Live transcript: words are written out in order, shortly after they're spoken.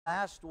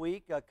last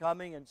week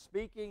coming and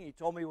speaking. He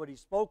told me what he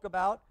spoke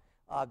about.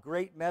 A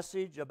great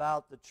message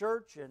about the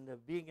church and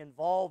being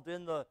involved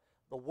in the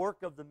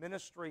work of the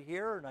ministry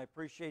here, and I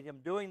appreciate him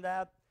doing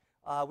that.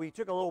 We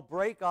took a little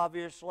break,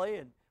 obviously,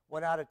 and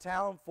went out of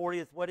town.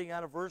 40th wedding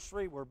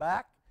anniversary. We're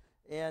back,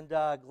 and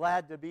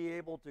glad to be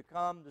able to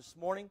come this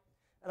morning.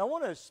 And I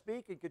want to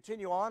speak and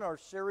continue on our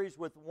series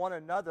with one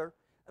another.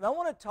 And I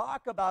want to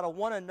talk about a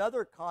one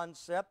another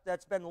concept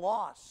that's been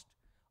lost.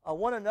 A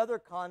one another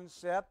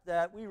concept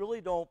that we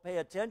really don't pay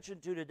attention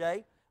to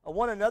today. A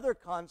one another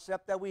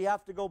concept that we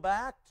have to go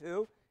back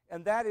to,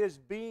 and that is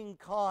being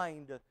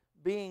kind.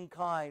 Being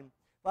kind.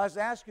 If I was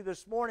to ask you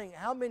this morning,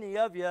 how many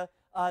of you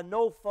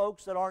know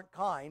folks that aren't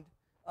kind?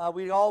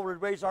 We all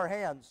would raise our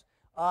hands.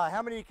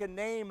 How many can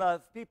name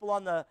people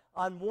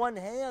on one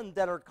hand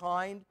that are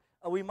kind?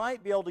 We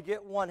might be able to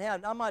get one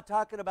hand. I'm not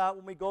talking about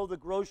when we go to the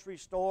grocery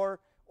store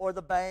or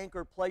the bank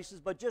or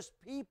places, but just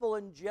people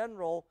in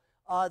general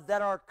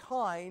that are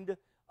kind.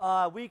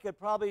 We could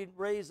probably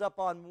raise up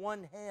on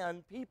one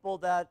hand people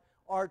that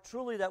are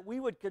truly that we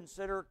would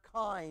consider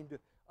kind.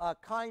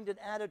 Kind in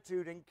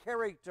attitude and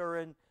character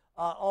and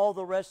all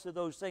the rest of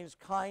those things.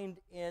 Kind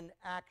in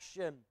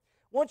action.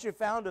 Once you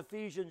found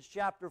Ephesians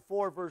chapter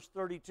 4, verse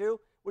 32,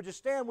 would you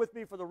stand with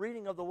me for the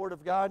reading of the Word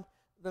of God?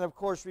 Then, of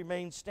course,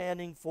 remain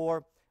standing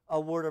for a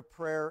word of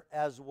prayer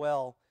as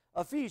well.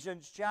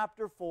 Ephesians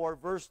chapter 4,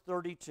 verse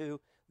 32.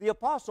 The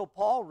Apostle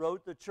Paul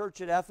wrote the church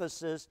at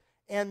Ephesus,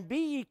 "And be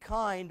ye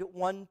kind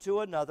one to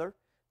another,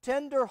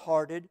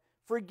 tender-hearted,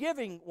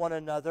 forgiving one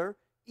another,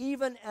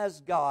 even as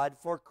God,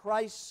 for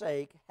Christ's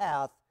sake,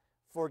 hath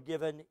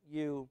forgiven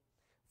you."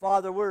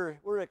 Father,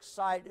 we're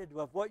excited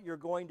with what you're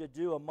going to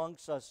do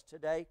amongst us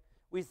today.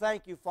 We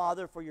thank you,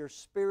 Father, for your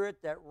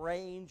Spirit that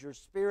reigns, your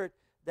Spirit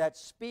that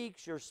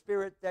speaks, your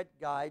Spirit that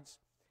guides.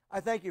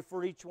 I thank you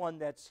for each one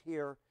that's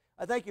here.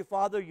 I thank you,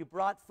 Father, you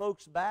brought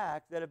folks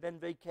back that have been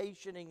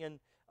vacationing and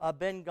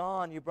been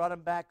gone. You brought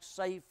them back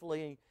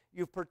safely.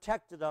 You've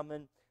protected them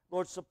and,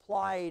 Lord,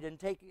 supplied and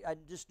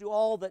just do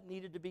all that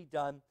needed to be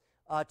done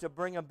to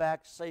bring them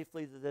back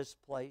safely to this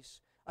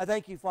place. I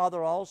thank you,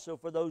 Father, also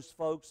for those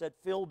folks that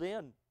filled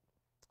in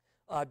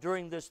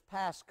during this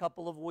past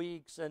couple of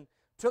weeks and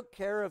took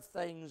care of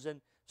things,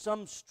 and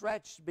some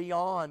stretched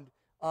beyond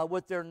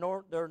with their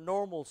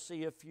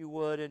normalcy, if you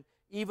would. And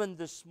even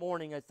this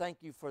morning, I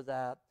thank you for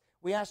that.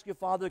 We ask you,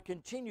 Father,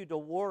 continue to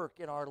work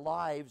in our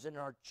lives, in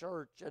our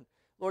church. And,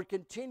 Lord,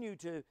 continue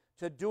to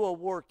do a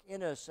work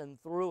in us and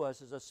through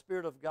us as the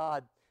Spirit of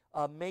God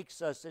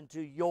makes us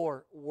into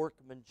your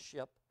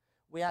workmanship.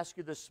 We ask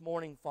you this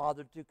morning,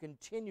 Father, to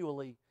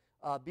continually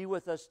be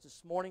with us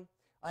this morning.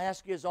 I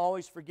ask you, as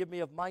always, forgive me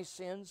of my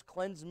sins.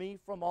 Cleanse me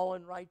from all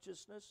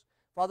unrighteousness.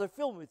 Father,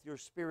 fill me with your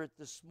Spirit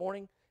this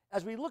morning.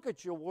 As we look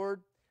at your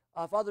word,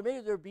 Father,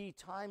 may there be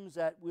times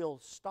that we'll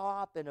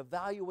stop and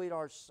evaluate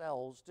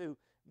ourselves to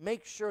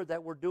make sure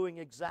that we're doing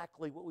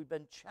exactly what we've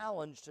been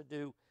challenged to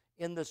do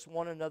in this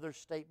one another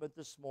statement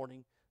this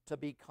morning, to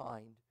be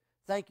kind.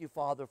 Thank you,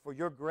 Father, for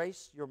your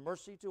grace, your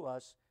mercy to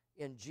us.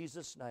 In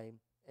Jesus' name,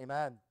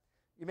 amen.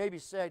 You may be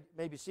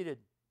seated.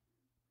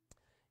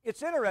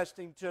 It's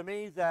interesting to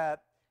me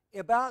that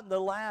about in the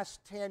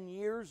last 10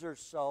 years or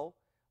so,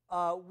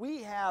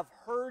 we have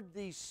heard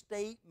these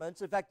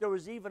statements. In fact, there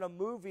was even a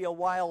movie a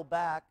while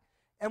back,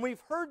 and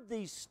we've heard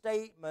these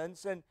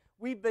statements, and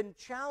we've been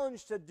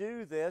challenged to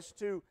do this,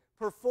 to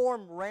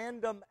perform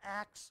random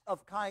acts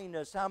of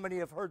kindness. How many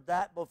have heard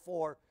that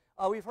before?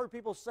 We've heard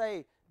people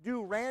say,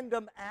 do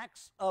random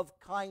acts of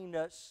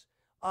kindness.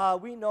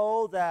 We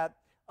know that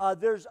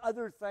there's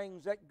other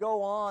things that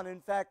go on.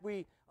 In fact,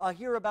 we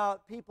hear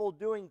about people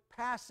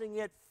passing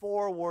it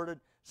forward. And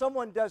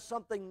someone does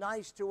something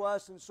nice to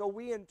us, and so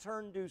we in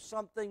turn do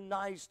something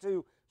nice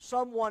to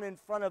someone in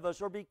front of us,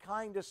 or be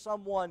kind to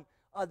someone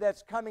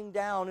that's coming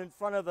down in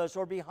front of us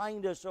or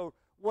behind us or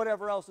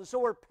whatever else. And so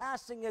we're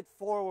passing it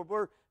forward.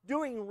 We're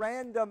doing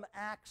random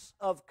acts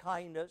of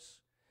kindness.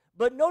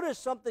 But notice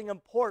something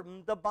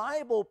important. The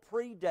Bible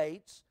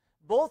predates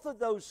both of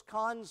those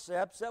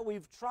concepts that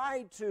we've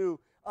tried to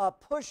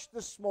push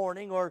this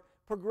morning or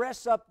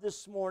progress up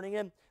this morning.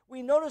 And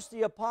we notice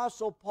the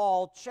Apostle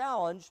Paul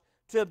challenged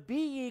to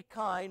be ye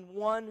kind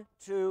one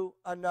to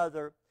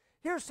another.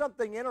 Here's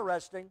something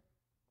interesting.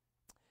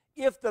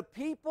 If the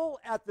people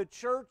at the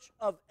church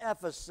of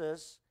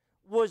Ephesus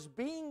was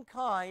being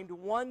kind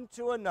one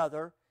to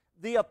another,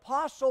 the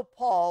Apostle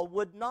Paul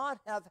would not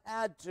have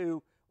had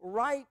to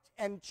write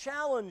and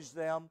challenge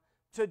them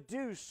to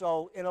do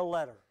so in a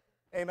letter.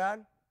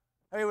 Amen?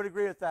 How many would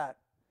agree with that?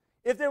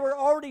 If they were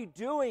already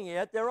doing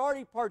it, they're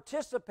already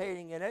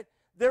participating in it,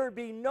 there would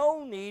be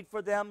no need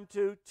for them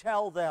to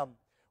tell them.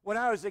 When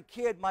I was a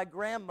kid, my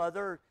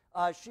grandmother,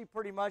 I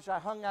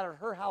hung out at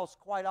her house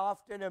quite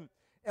often, and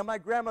my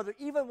grandmother,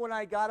 even when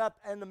I got up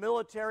in the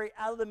military,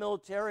 out of the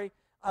military,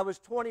 I was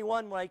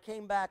 21 when I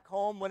came back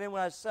home, went in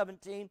when I was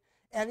 17,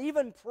 and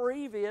even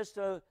previous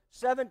to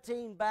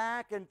 17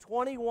 back and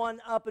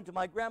 21 up until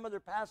my grandmother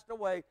passed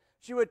away,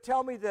 she would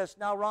tell me this,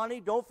 "Now, Ronnie,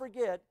 don't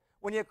forget,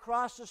 when you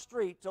cross the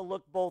street, to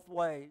look both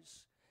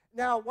ways."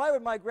 Now, why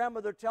would my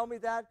grandmother tell me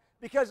that?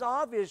 Because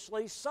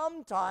obviously,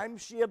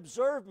 sometimes she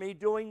observed me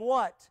doing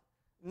what?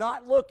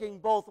 Not looking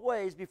both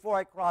ways before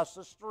I crossed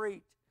the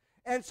street.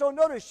 And so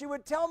notice, she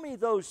would tell me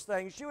those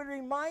things. She would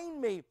remind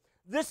me,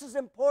 this is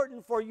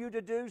important for you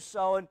to do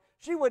so. And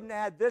she wouldn't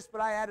add this,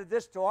 but I added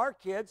this to our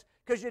kids,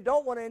 because you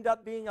don't want to end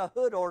up being a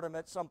hood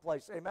ornament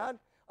someplace. Amen?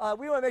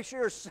 We want to make sure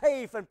you're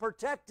safe and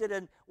protected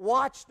and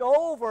watched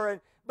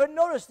over. But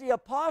notice, the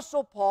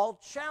Apostle Paul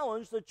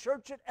challenged the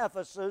church at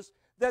Ephesus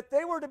that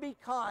they were to be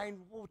kind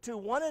to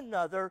one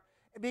another,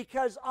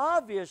 because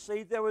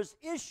obviously there was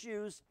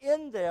issues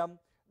in them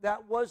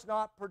that was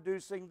not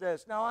producing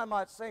this. Now, I'm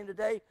not saying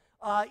today,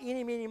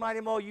 eeny, meeny,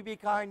 miny, mo, you be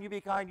kind,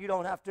 you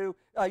don't have to.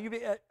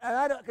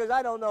 Because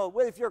I don't know.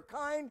 If you're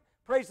kind,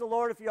 praise the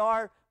Lord if you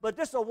are. But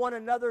this is a one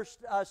another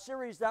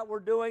series that we're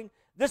doing.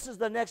 This is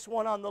the next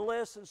one on the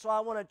list. And so I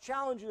want to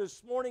challenge you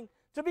this morning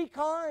to be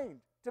kind,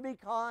 to be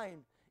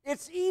kind.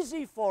 It's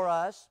easy for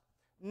us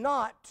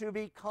not to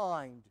be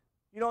kind.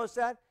 You notice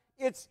that?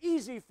 It's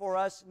easy for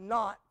us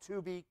not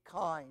to be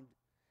kind.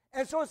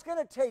 And so it's going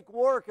to take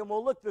work, and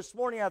we'll look this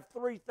morning. I have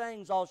 3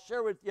 things I'll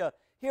share with you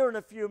here in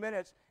a few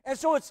minutes. And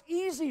so it's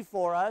easy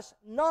for us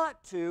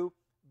not to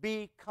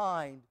be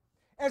kind.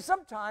 And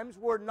sometimes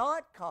we're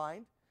not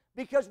kind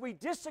because we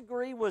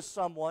disagree with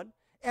someone,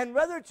 and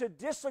rather to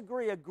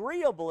disagree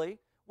agreeably,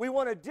 we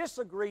want to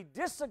disagree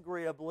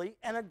disagreeably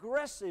and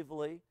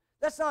aggressively.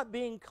 That's not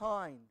being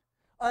kind.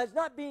 It's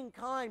not being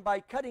kind by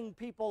cutting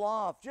people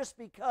off just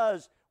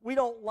because we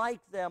don't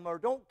like them or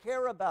don't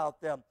care about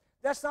them.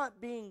 That's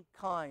not being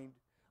kind.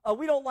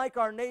 We don't like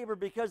our neighbor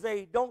because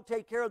they don't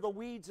take care of the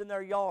weeds in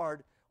their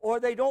yard, or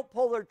they don't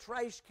pull their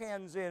trash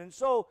cans in, and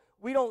so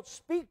we don't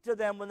speak to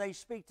them when they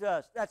speak to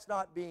us. That's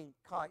not being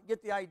kind.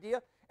 Get the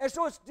idea? And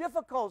so it's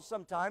difficult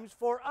sometimes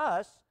for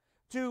us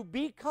to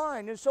be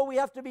kind, and so we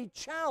have to be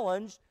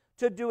challenged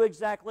to do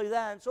exactly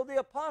that. And so the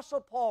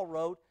Apostle Paul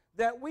wrote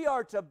that we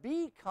are to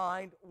be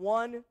kind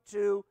one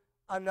to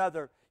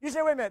another. You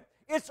say, wait a minute,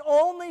 it's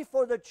only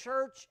for the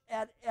church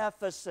at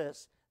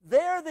Ephesus.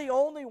 They're the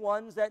only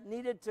ones that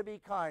needed to be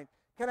kind.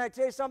 Can I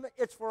tell you something?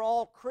 It's for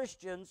all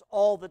Christians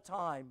all the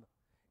time.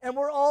 And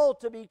we're all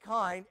to be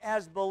kind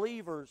as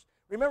believers.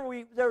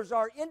 Remember, there's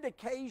our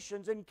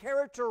indications and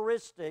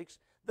characteristics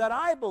that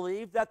I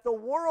believe that the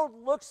world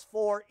looks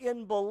for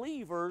in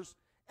believers,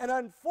 and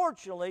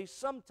unfortunately,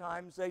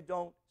 sometimes they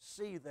don't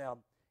see them.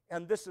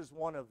 And this is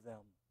one of them.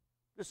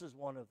 This is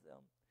one of them.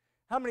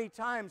 How many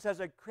times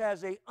has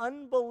an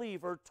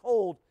unbeliever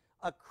told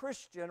a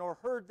Christian or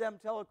heard them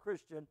tell a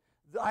Christian,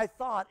 I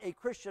thought a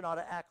Christian ought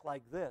to act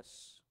like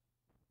this?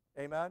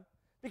 Amen?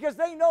 Because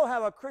they know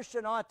how a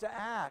Christian ought to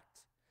act.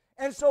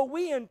 And so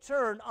we in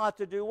turn ought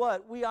to do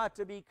what? We ought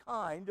to be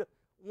kind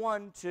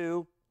one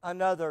to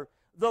another.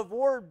 The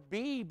word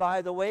be,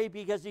 by the way,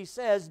 because he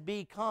says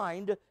be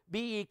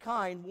ye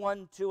kind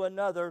one to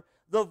another.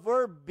 The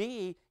verb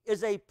be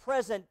is a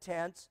present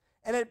tense,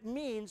 and it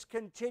means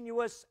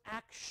continuous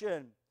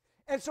action.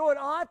 And so it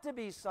ought to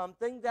be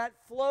something that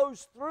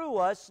flows through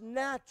us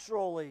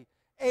naturally,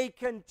 a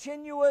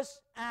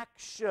continuous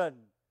action.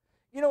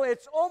 You know,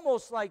 it's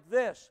almost like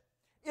this.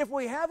 If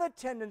we have a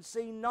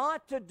tendency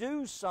not to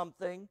do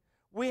something,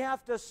 we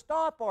have to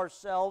stop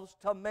ourselves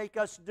to make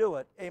us do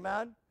it.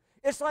 Amen?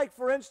 It's like,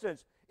 for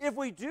instance, if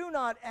we do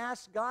not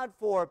ask God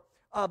for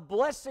a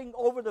blessing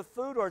over the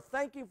food or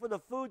thanking for the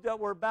food that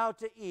we're about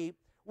to eat,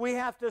 we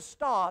have to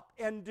stop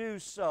and do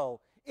so.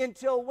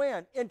 Until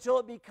when? Until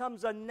it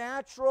becomes a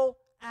natural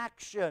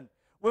action.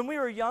 When we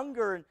were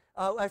younger, and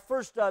I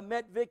first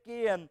met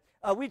Vicki, and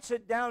we'd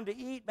sit down to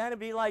eat, man, it'd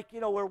be like,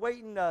 we're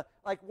waiting,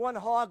 like one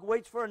hog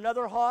waits for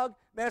another hog.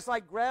 Man, it's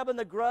like grabbing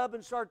the grub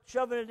and start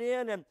shoving it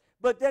in.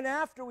 But then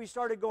after we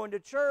started going to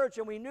church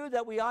and we knew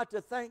that we ought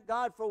to thank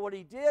God for what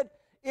he did,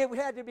 it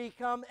had to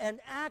become an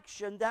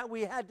action that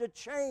we had to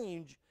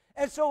change.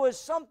 And so it was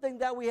something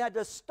that we had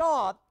to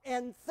stop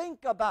and think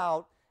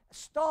about,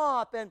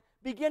 stop and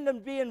begin to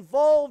be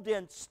involved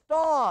in,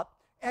 stop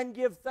and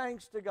give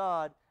thanks to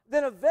God.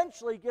 Then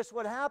eventually, guess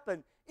what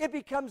happened? It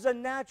becomes a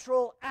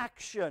natural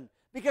action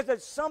because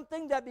it's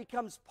something that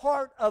becomes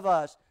part of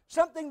us,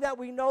 something that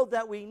we know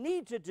that we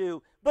need to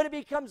do, but it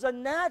becomes a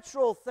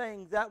natural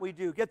thing that we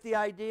do. Get the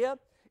idea?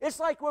 It's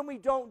like when we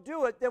don't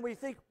do it, then we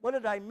think, what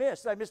did I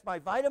miss? Did I miss my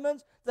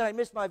vitamins? Did I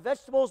miss my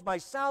vegetables, my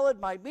salad,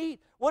 my meat?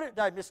 Did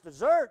I miss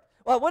dessert?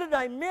 Well, what did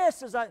I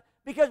miss?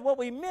 Because what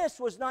we missed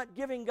was not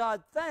giving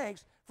God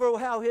thanks for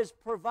how He's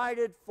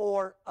provided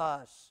for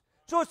us.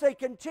 So it's a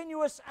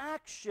continuous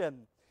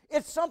action.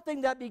 It's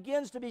something that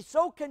begins to be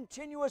so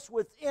continuous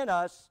within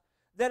us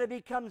that it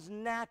becomes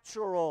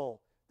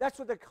natural. That's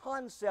what the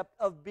concept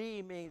of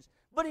be means.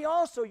 But he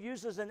also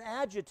uses an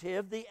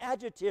adjective. The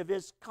adjective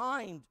is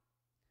kind.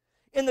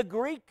 In the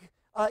Greek,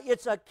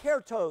 it's a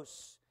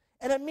kertos,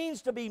 and it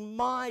means to be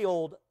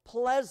mild,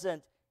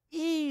 pleasant,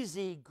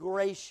 easy,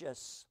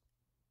 gracious.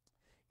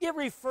 It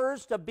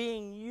refers to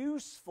being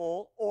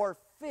useful or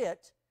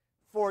fit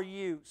for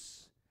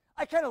use.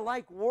 I kind of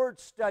like word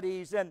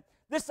studies and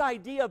this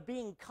idea of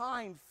being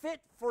kind,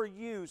 fit for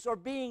use, or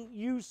being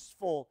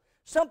useful.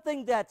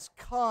 something that's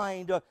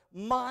kind,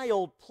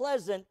 mild,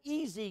 pleasant,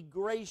 easy,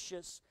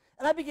 gracious.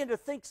 And I began to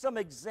think some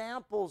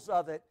examples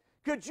of it.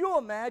 Could you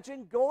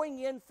imagine going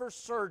in for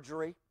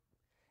surgery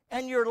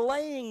and you're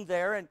laying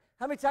there, and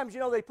how many times,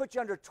 they put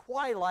you under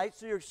twilight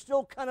so you're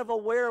still kind of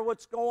aware of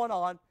what's going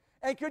on.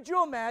 And could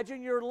you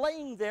imagine you're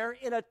laying there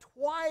in a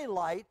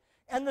twilight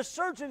and the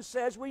surgeon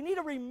says, we need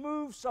to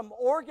remove some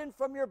organ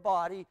from your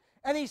body.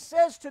 And he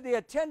says to the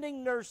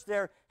attending nurse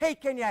there, hey,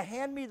 can you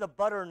hand me the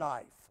butter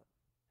knife?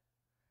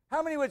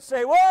 How many would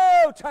say,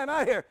 whoa, time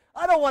out here.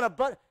 I don't want a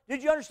butter.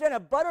 Did you understand a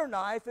butter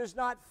knife is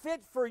not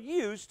fit for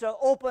use to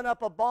open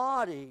up a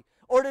body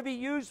or to be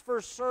used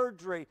for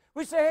surgery?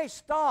 We say, hey,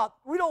 stop.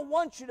 We don't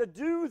want you to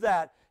do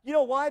that. You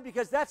know why?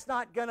 Because that's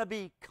not going to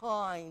be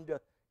kind.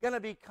 Going to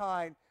be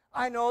kind.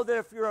 I know that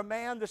if you're a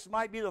man, this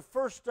might be the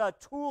first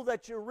tool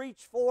that you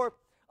reach for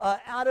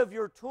out of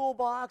your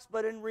toolbox,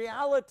 but in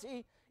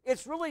reality,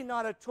 it's really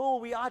not a tool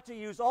we ought to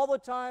use all the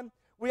time.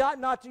 We ought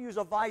not to use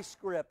a vice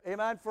grip,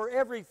 amen, for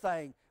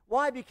everything.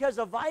 Why? Because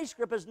a vice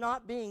grip is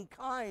not being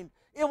kind.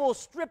 It will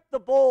strip the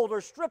bolt or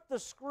strip the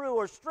screw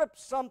or strip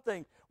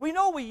something. We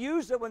know we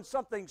use it when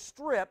something's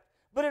stripped,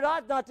 but it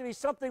ought not to be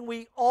something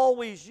we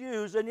always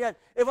use. And yet,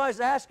 if I was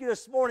to ask you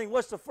this morning,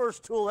 what's the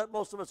first tool that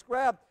most of us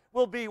grab,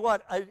 will be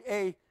what?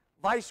 A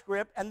vice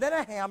grip, and then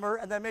a hammer,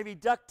 and then maybe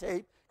duct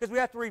tape, because we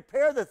have to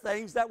repair the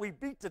things that we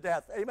beat to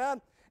death.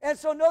 Amen? And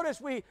so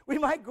notice we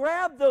might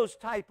grab those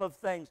type of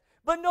things.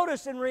 But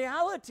notice in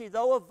reality,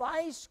 though, a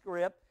vice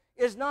grip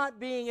is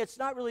it's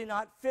not really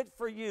not fit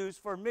for use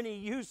for many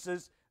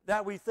uses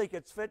that we think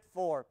it's fit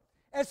for.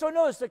 And so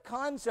notice the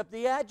concept,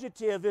 the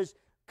adjective is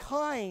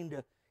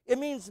kind. It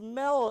means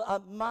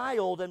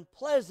mild and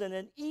pleasant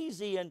and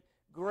easy and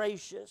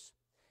gracious.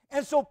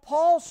 And so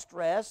Paul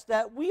stressed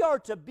that we are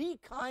to be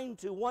kind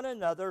to one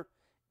another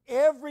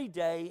every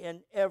day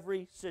in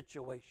every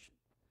situation.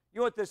 You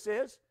know what this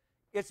is?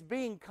 It's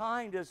being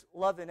kind is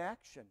love in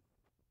action.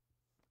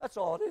 That's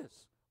all it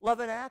is.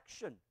 Love in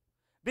action.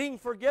 Being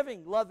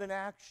forgiving, love in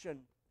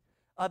action.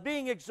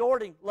 Being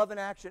exhorting, love in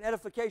action.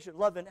 Edification,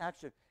 love in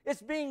action.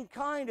 It's being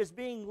kind is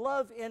being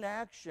love in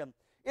action.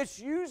 It's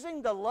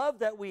using the love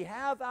that we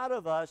have out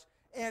of us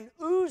and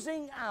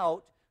oozing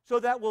out so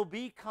that we'll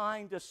be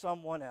kind to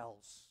someone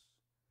else.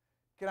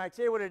 Can I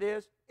tell you what it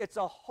is? It's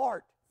a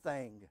heart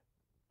thing.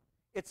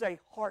 It's a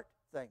heart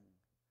thing.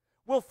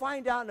 We'll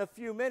find out in a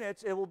few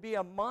minutes it will be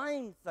a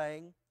mind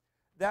thing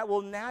that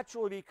will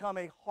naturally become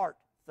a heart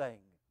thing.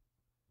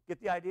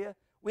 Get the idea?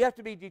 We have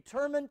to be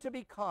determined to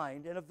be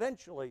kind, and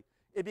eventually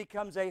it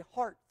becomes a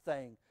heart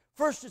thing.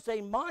 First, it's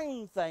a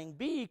mind thing.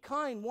 Be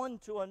kind one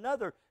to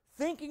another,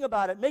 thinking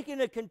about it, making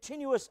a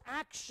continuous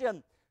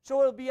action, so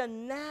it'll be a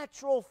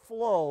natural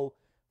flow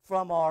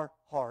from our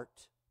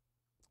heart.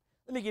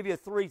 Let me give you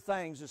three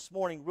things this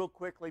morning real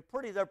quickly.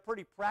 They're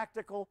pretty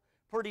practical,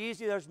 pretty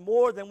easy. There's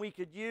more than we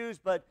could use,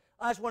 but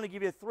I just want to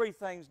give you three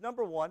things.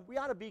 Number one, we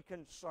ought to be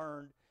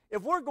concerned.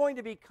 If we're going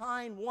to be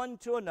kind one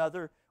to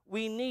another,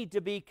 we need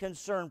to be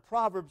concerned.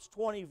 Proverbs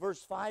 20,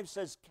 verse 5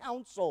 says,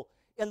 counsel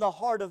in the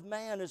heart of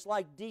man is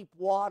like deep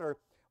water,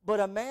 but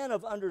a man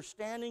of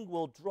understanding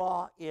will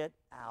draw it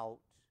out.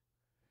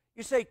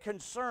 You say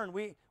concern.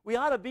 We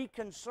ought to be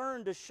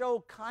concerned to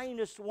show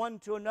kindness one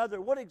to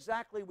another. What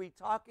exactly are we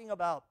talking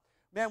about?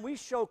 Man, we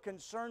show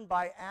concern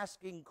by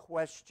asking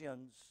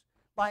questions.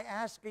 By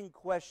asking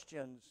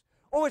questions.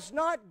 Oh, it's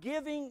not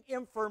giving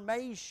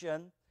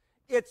information.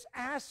 It's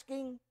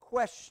asking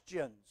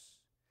questions.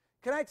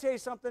 Can I tell you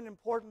something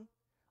important?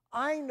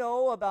 I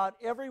know about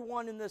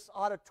everyone in this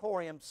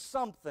auditorium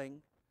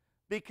something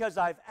because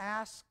I've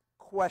asked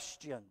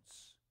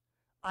questions.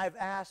 I've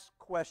asked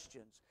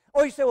questions.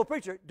 Oh, you say, well,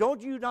 preacher,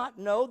 don't you not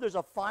know there's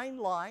a fine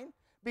line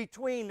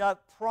between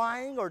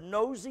prying or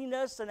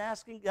nosiness and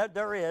asking?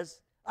 There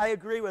is. I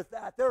agree with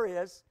that. There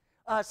is.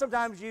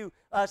 Sometimes you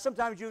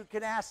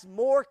can ask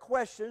more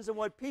questions than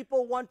what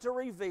people want to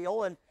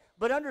reveal.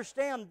 But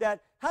understand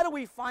that how do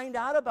we find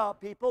out about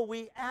people?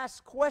 We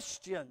ask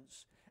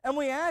questions. And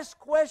we ask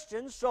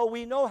questions so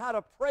we know how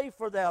to pray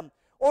for them,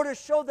 or to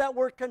show that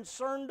we're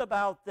concerned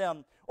about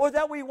them, or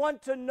that we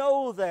want to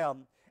know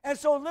them. And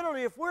so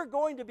literally, if we're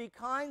going to be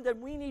kind,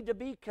 then we need to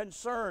be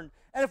concerned.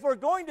 And if we're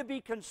going to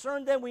be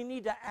concerned, then we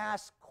need to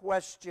ask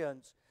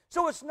questions.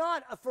 So it's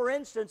not, for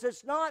instance,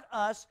 it's not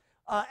us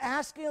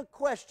asking a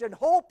question,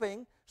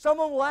 hoping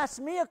someone will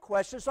ask me a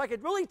question so I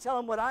could really tell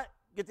them what I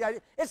get the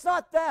idea. It's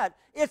not that.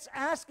 It's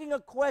asking a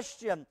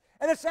question.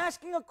 And it's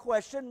asking a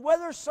question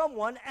whether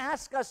someone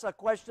asks us a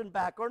question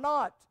back or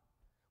not.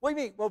 What do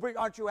you mean? Well,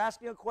 aren't you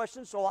asking a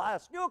question? So I'll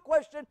ask you a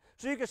question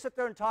so you can sit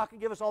there and talk and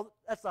give us all.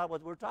 That's not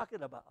what we're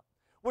talking about.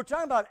 We're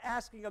talking about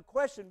asking a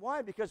question.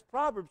 Why? Because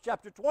Proverbs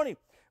chapter 20,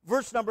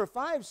 verse number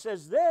 5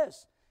 says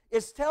this.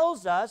 It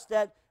tells us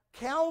that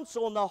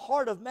counsel in the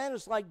heart of man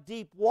is like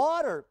deep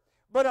water,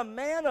 but a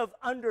man of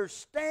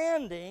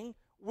understanding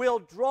will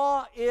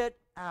draw it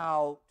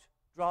out.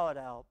 Draw it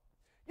out.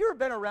 You ever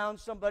been around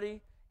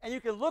somebody and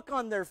you can look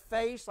on their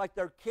face like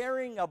they're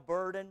carrying a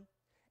burden,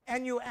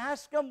 and you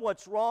ask them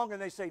what's wrong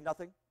and they say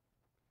nothing?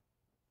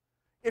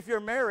 If you're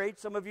married,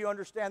 some of you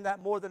understand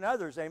that more than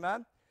others,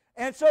 amen?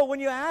 And so when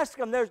you ask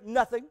them, there's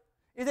nothing.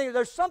 You think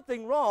there's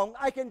something wrong.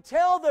 I can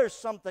tell there's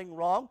something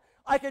wrong.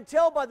 I can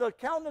tell by the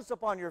countenance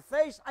upon your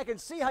face. I can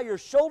see how your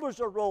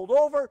shoulders are rolled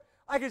over.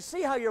 I can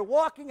see how you're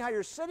walking, how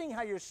you're sitting,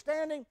 how you're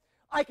standing.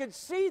 I can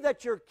see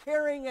that you're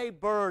carrying a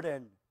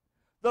burden.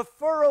 The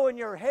furrow in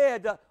your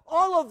head,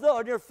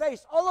 on your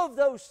face, all of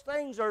those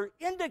things are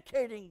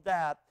indicating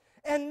that.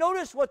 And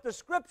notice what the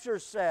Scripture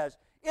says.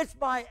 It's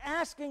by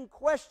asking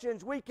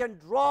questions we can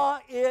draw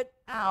it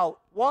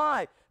out.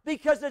 Why?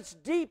 Because it's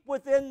deep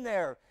within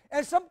there.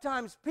 And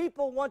sometimes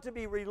people want to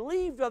be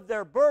relieved of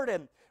their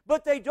burden,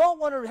 but they don't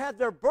want to have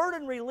their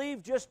burden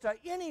relieved just to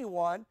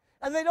anyone,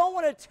 and they don't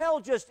want to tell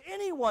just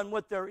anyone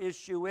what their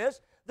issue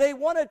is. They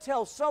want to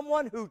tell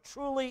someone who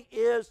truly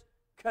is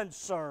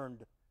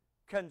concerned.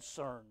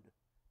 Concerned.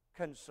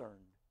 Concerned.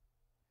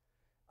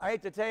 I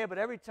hate to tell you, but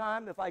every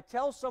time if I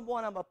tell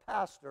someone I'm a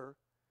pastor,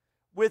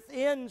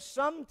 within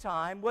some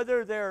time,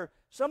 whether they're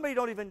somebody who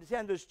don't even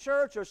attend this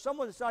church or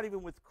someone that's not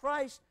even with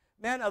Christ,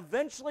 man,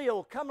 eventually it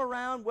will come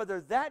around,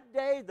 whether that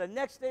day, the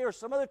next day, or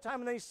some other time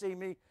when they see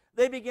me,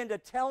 they begin to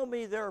tell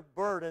me their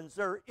burdens,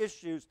 their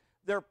issues,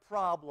 their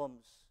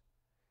problems.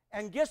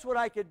 And guess what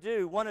I could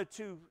do? One of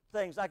two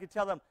things. I could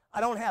tell them,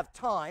 I don't have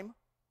time,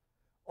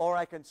 or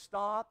I can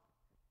stop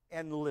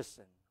and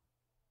listen.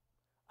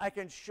 I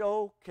can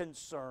show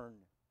concern.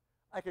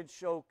 I can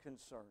show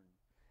concern.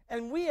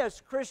 And we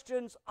as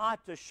Christians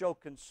ought to show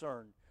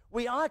concern.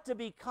 We ought to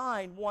be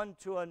kind one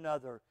to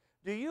another.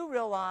 Do you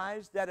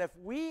realize that if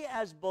we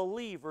as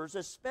believers,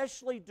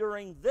 especially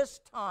during this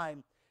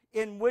time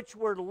in which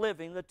we're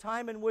living, the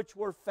time in which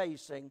we're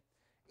facing,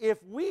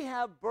 if we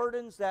have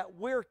burdens that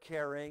we're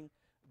carrying,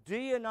 do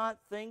you not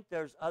think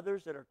there's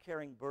others that are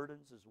carrying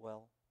burdens as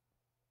well?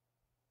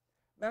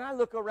 Man, I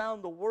look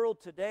around the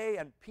world today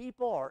and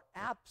people are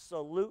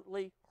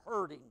absolutely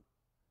hurting.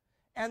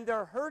 And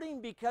they're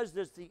hurting because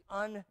there's the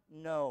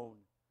unknown.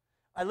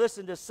 I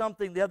listened to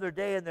something the other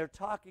day and they're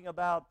talking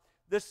about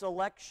this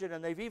election,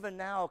 and they've even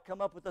now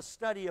come up with a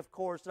study, of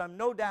course, and I'm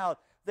no doubt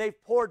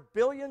they've poured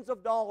billions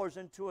of dollars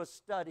into a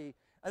study,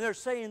 and they're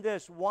saying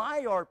this: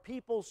 why are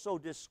people so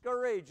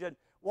discouraged, and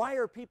why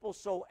are people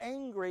so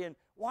angry, and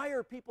why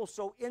are people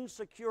so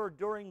insecure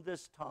during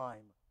this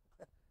time?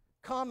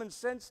 Common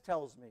sense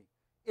tells me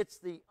it's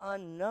the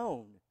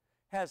unknown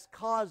has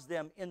caused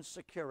them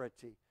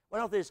insecurity. Why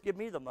don't they just give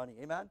me the money,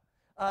 amen?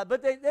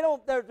 But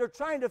they're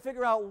trying to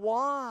figure out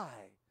why.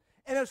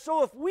 And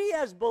so if we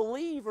as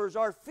believers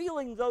are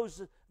feeling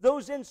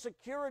those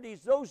insecurities,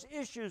 those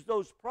issues,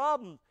 those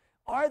problems,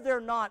 are there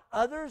not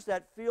others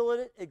that feel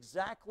it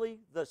exactly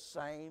the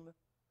same?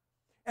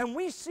 And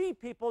we see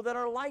people that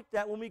are like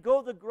that when we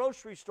go to the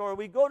grocery store,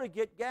 we go to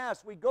get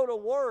gas, we go to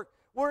work,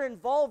 we're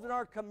involved in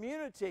our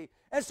community.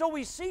 And so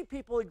we see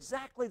people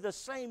exactly the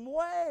same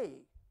way.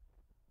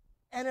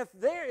 And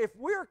if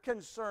we're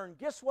concerned,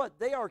 guess what?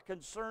 They are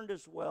concerned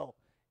as well.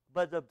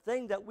 But the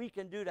thing that we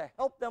can do to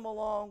help them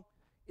along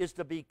is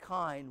to be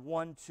kind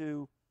one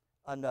to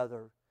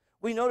another.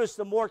 We notice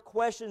the more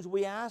questions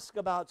we ask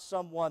about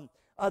someone,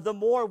 the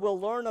more we'll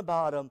learn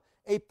about them.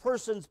 A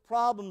person's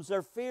problems,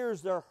 their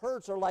fears, their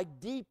hurts are like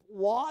deep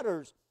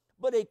waters,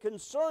 but a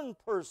concerned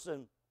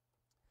person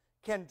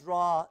can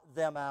draw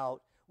them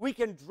out. We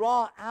can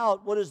draw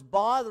out what is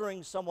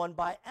bothering someone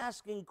by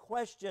asking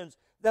questions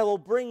that will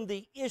bring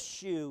the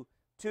issue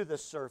to the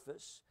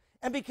surface.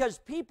 And because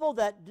people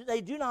that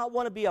they do not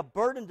want to be a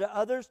burden to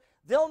others,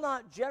 they'll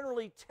not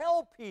generally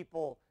tell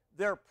people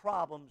their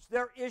problems,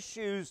 their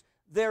issues,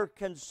 their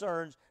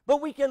concerns.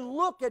 But we can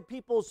look at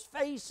people's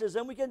faces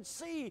and we can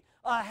see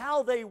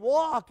how they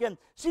walk and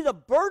see the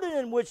burden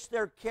in which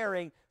they're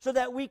carrying, so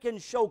that we can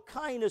show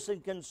kindness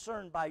and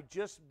concern by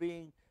just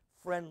being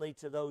friendly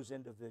to those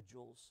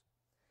individuals.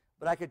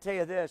 But I can tell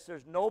you this,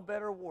 there's no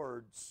better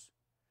words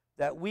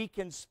that we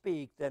can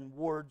speak than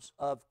words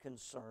of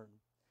concern.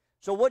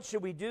 So what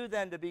should we do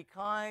then to be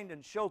kind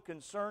and show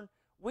concern?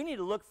 We need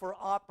to look for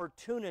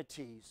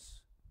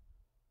opportunities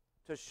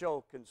to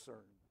show concern.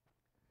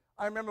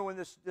 I remember when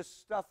this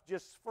stuff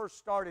just first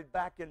started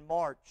back in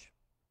March.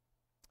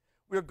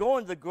 We were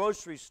going to the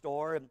grocery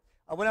store, and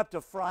I went up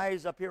to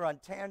Fry's up here on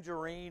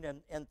Tangerine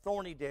and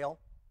Thornydale.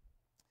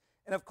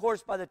 And of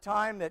course, by the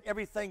time that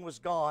everything was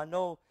gone,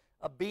 no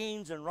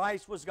beans and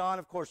rice was gone.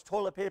 Of course,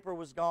 toilet paper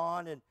was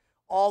gone, and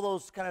all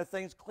those kind of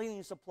things.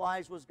 Cleaning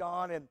supplies was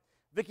gone, and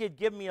Vicki had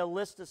given me a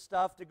list of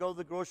stuff to go to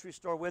the grocery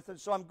store with, and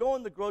so I'm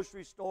going to the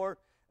grocery store.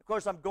 Of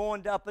course, I'm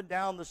going up and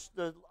down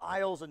the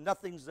aisles, and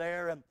nothing's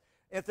there. And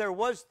if there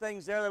was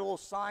things there, that little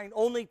sign,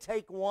 only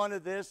take one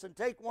of this and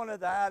take one of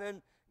that,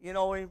 and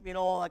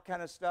all that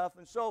kind of stuff.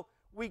 And so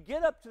we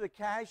get up to the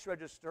cash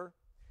register,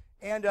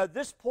 and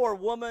this poor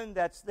woman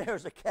that's there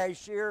as a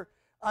cashier,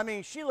 I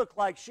mean, she looked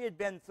like she had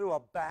been through a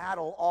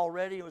battle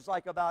already. It was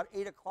like about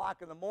 8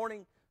 o'clock in the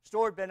morning.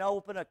 Store had been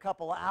open a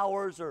couple of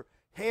hours. Her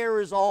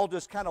hair is all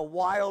just kind of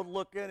wild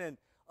looking, and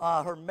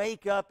her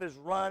makeup is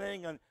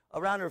running and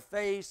around her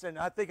face. And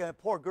I think that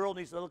poor girl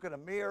needs to look in a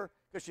mirror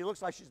because she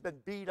looks like she's been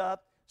beat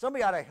up.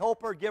 Somebody ought to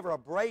help her, give her a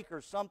break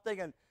or something.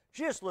 And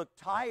she just looked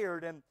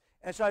tired. And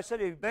so I said,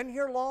 have you been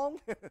here long?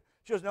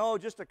 She goes, no,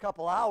 just a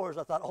couple hours.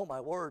 I thought, oh,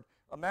 my word.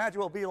 Imagine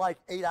it'll be like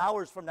 8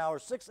 hours from now or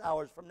 6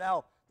 hours from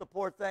now, the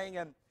poor thing.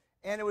 And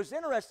it was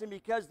interesting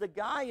because the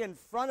guy in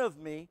front of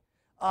me,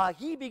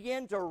 he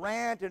began to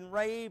rant and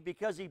rave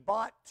because he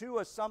bought 2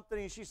 of something.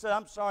 And she said,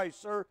 I'm sorry,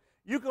 sir,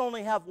 you can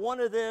only have 1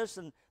 of this.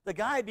 And the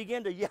guy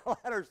began to yell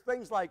at her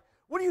things like,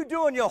 what are you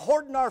doing? You're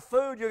hoarding our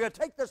food. You're going to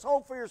take this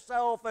home for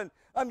yourself. And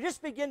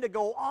just begin to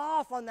go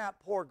off on that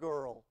poor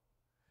girl.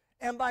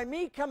 And by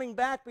me coming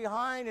back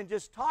behind and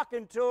just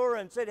talking to her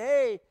and said,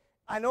 hey,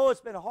 I know it's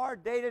been a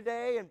hard day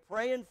today and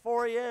praying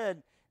for you.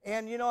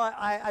 And you know,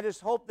 I just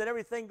hope that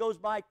everything goes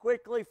by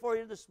quickly for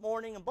you this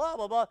morning and blah,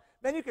 blah, blah.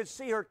 Then you could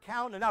see her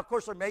counting. And now, of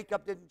course, her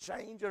makeup didn't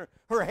change and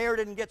her hair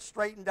didn't get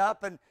straightened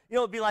up. And, you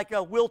know, it'd be like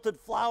a wilted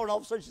flower. And all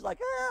of a sudden she's like,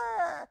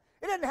 ah.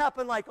 It didn't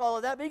happen like all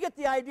of that. But you get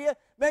the idea.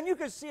 Man, you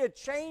could see a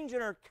change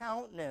in her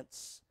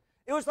countenance.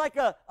 It was like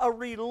a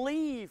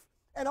relief.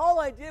 And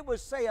all I did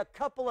was say a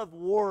couple of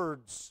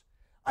words.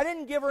 I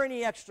didn't give her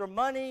any extra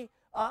money.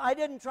 I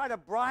didn't try to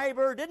bribe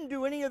her. Didn't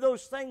do any of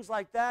those things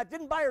like that.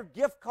 Didn't buy her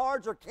gift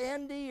cards or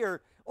candy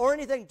or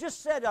anything.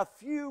 Just said a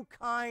few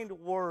kind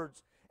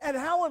words. And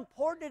how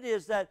important it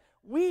is that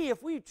we,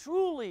 if we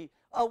truly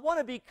want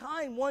to be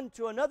kind one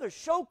to another,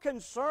 show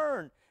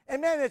concern.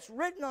 And man, it's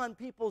written on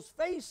people's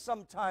face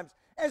sometimes.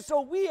 And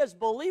so we as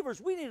believers,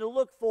 we need to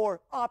look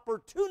for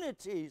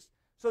opportunities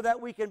so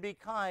that we can be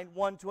kind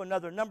one to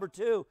another. Number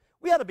 2,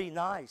 we ought to be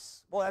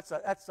nice. Boy,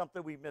 that's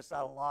something we miss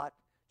out a lot.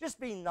 Just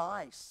be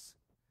nice.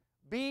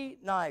 Be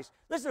nice.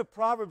 Listen to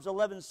Proverbs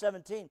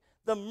 11:17.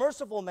 The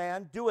merciful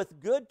man doeth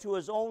good to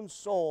his own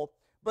soul,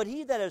 but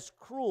he that is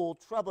cruel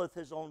troubleth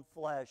his own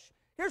flesh.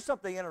 Here's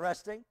something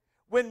interesting.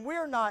 When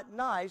we're not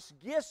nice,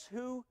 guess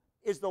who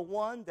is the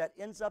one that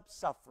ends up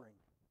suffering?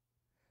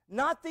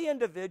 Not the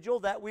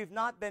individual that we've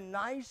not been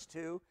nice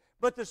to,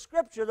 but the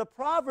Scripture, the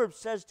Proverbs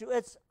says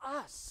it's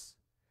us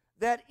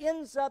that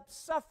ends up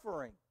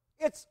suffering.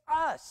 It's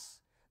us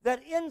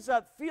that ends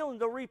up feeling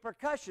the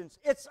repercussions.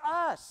 It's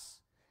us.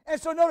 And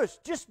so notice,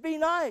 just be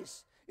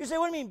nice. You say,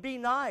 what do you mean, be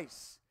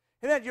nice?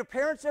 Did your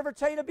parents ever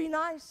tell you to be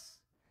nice?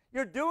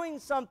 You're doing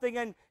something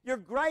and you're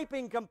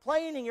griping,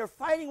 complaining, you're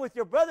fighting with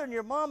your brother, and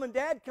your mom and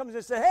dad comes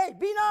and say, hey,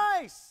 be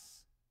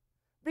nice.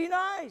 Be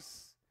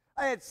nice.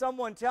 I had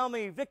someone tell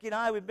me, Vicki and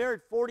I, we've been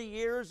married 40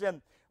 years,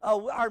 and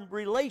our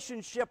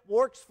relationship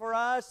works for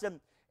us,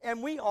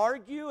 and we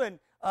argue, and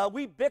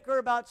we bicker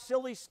about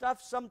silly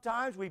stuff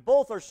sometimes. We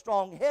both are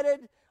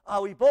strong-headed.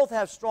 We both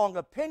have strong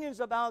opinions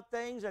about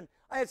things. And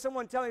I had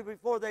someone tell me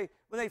before when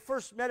they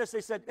first met us,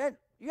 they said, man,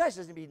 you guys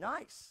need to be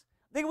nice.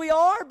 I think we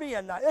are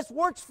being nice. This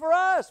works for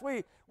us.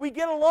 We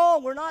get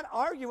along. We're not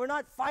arguing. We're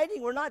not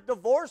fighting. We're not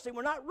divorcing.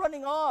 We're not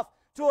running off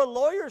to a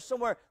lawyer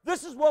somewhere.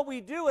 This is what we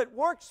do. It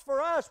works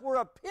for us. We're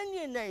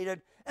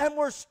opinionated, and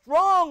we're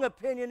strong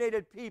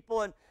opinionated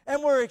people,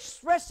 and we're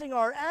expressing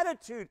our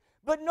attitude.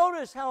 But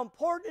notice how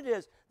important it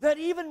is that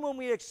even when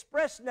we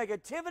express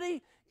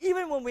negativity,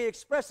 even when we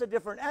express a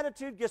different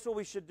attitude, guess what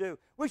we should do?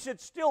 We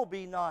should still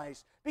be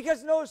nice.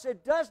 Because notice,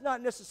 it does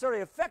not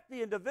necessarily affect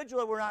the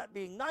individual that we're not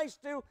being nice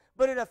to,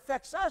 but it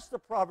affects us, the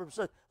Proverbs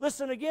says.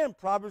 Listen again,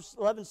 Proverbs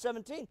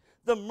 11:17.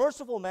 The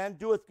merciful man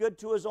doeth good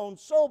to his own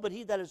soul, but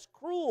he that is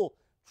cruel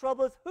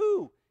troubleth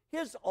who?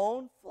 His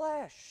own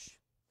flesh.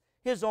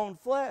 His own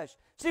flesh.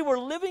 See, we're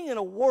living in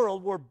a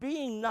world where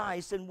being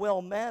nice and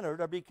well-mannered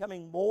are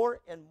becoming more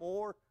and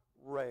more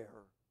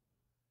rare.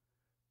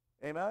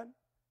 Amen?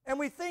 And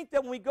we think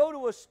that when we go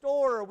to a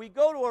store or we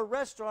go to a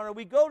restaurant or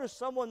we go to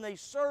someone, they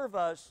serve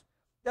us,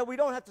 that we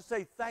don't have to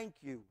say thank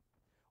you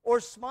or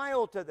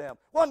smile to them.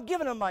 Well, I'm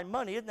giving them my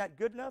money. Isn't that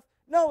good enough?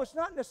 No, it's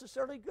not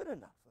necessarily good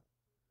enough.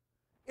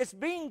 It's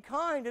being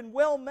kind and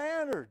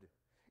well-mannered.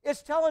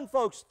 It's telling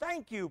folks,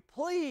 thank you,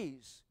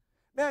 please.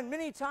 Man,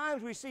 many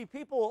times we see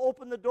people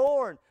open the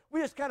door and we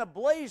just kind of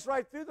blaze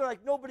right through there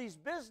like nobody's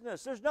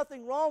business. There's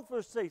nothing wrong for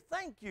us to say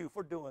thank you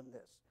for doing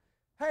this.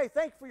 Hey,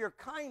 thank you for your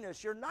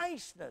kindness, your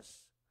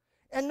niceness.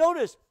 And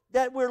notice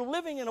that we're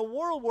living in a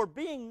world where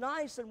being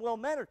nice and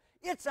well-mannered,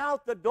 it's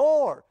out the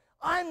door.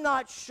 I'm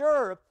not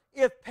sure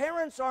if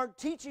parents aren't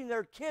teaching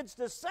their kids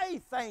to say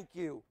thank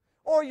you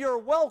or you're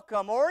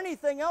welcome or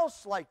anything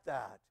else like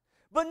that.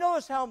 But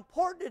notice how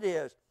important it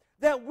is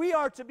that we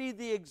are to be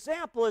the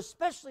example,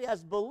 especially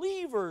as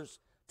believers,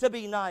 to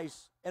be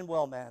nice and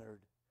well-mannered.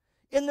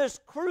 In this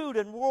crude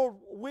and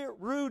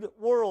rude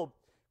world,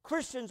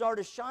 Christians are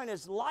to shine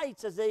as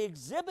lights as they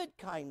exhibit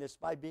kindness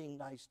by being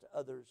nice to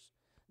others.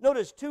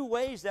 Notice 2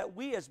 ways that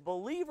we as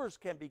believers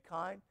can be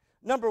kind.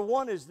 Number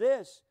 1 is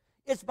this.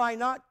 It's by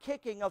not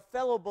kicking a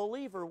fellow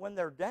believer when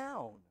they're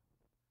down.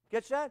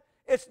 Get that?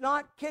 It's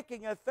not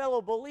kicking a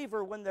fellow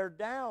believer when they're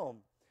down.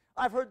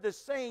 I've heard this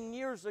saying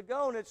years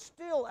ago, and it's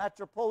still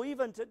apropos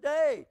even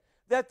today,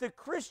 that the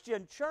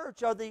Christian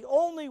church are the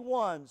only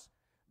ones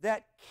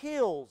that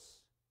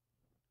kills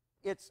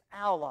its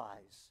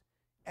allies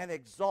and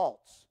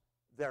exalts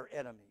their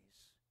enemies.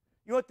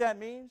 You know what that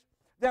means?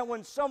 That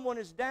when someone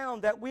is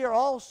down, that we are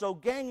also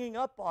ganging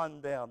up on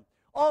them,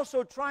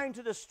 also trying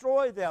to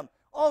destroy them,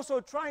 also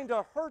trying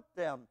to hurt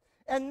them.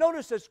 And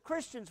notice, as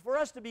Christians, for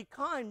us to be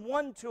kind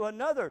one to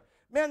another,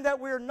 man, that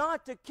we're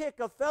not to kick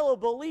a fellow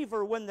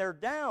believer when they're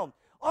down.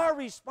 Our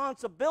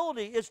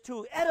responsibility is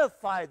to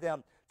edify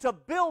them, to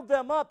build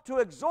them up, to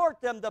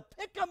exhort them, to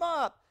pick them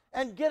up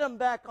and get them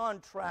back on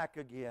track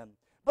again.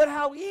 But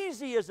how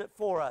easy is it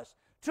for us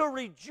to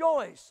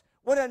rejoice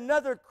when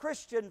another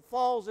Christian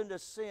falls into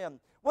sin,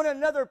 when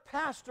another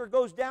pastor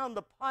goes down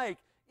the pike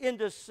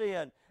into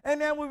sin. And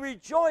man, we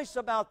rejoice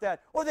about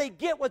that. Or they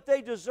get what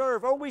they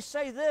deserve. Or we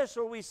say this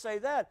or we say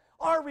that.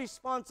 Our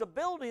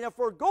responsibility, if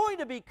we're going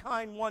to be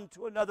kind one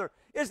to another,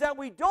 is that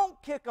we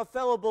don't kick a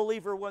fellow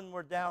believer when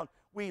we're down.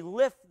 We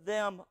lift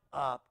them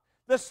up.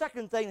 The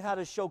second thing how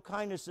to show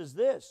kindness is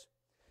this,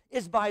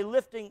 is by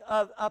lifting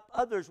up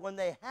others when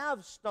they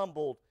have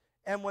stumbled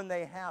and when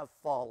they have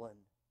fallen.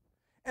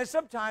 And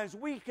sometimes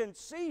we can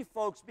see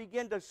folks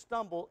begin to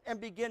stumble and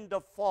begin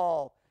to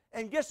fall.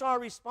 And guess our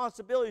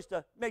responsibility is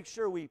to make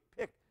sure we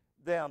pick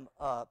them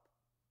up.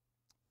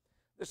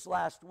 This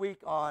last week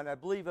on, I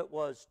believe it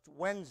was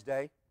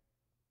Wednesday,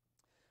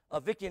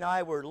 Vicki and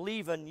I were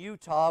leaving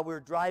Utah. We were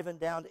driving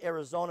down to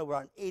Arizona. We're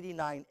on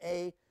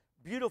 89A.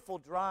 Beautiful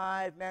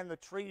drive. Man, the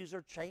trees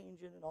are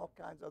changing and all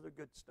kinds of other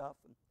good stuff.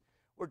 And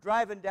we're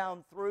driving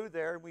down through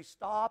there, and we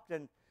stopped,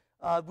 and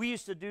we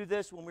used to do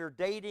this when we were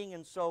dating,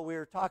 and so we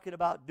were talking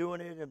about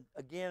doing it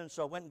again.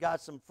 So I went and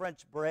got some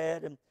French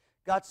bread and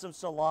got some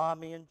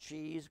salami and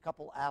cheese, a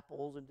couple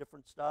apples and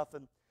different stuff.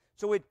 And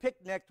so we'd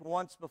picnicked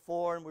once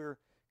before, and we were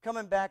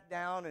coming back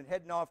down and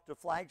heading off to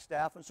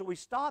Flagstaff. And so we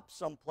stopped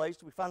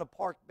someplace. We found a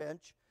park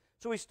bench.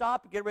 So we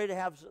stopped and get ready to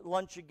have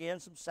lunch again,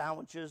 some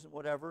sandwiches and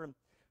whatever. And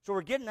so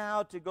we're getting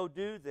out to go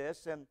do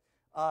this, and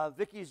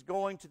Vicki's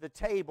going to the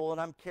table,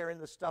 and I'm carrying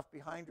the stuff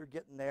behind her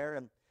getting there.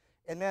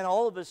 And then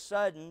all of a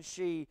sudden,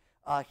 she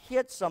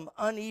hit some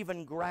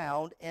uneven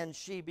ground, and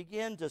she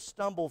began to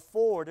stumble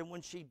forward. And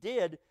when she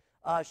did,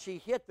 she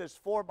hit this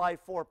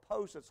 4x4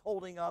 post that's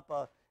holding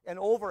up an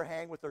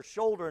overhang with her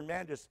shoulder, and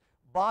man, just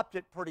bopped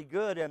it pretty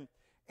good.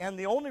 And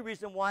the only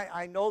reason why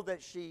I know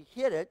that she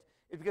hit it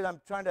is because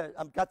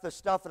I've got the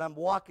stuff and I'm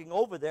walking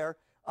over there.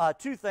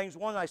 Two things.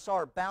 One, I saw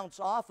her bounce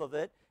off of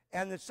it.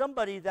 And then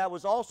somebody that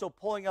was also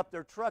pulling up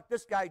their truck,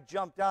 this guy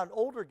jumped out, an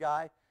older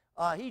guy.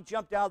 He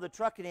jumped out of the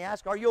truck and he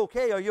asked, "Are you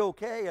okay? Are you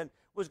okay?" And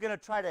was going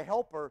to try to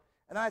help her.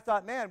 And I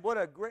thought, man,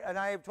 what a great, and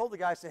I told the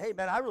guy, I said, "Hey,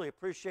 man, I really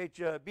appreciate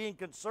you being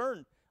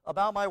concerned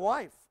about my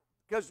wife."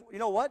 Because, you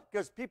know what?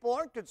 Because people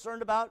aren't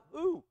concerned about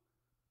who?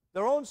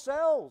 Their own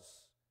selves.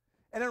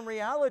 And in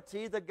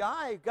reality, the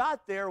guy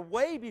got there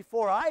way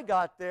before I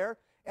got there,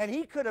 and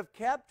he could have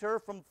kept her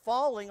from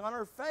falling on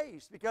her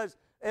face, because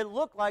it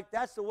looked like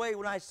that's the way,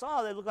 when I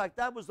saw it, it looked like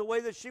that was the way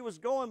that she was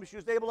going, but she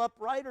was able to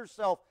upright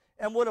herself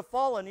and would have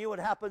fallen. You know what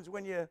happens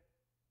when you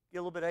get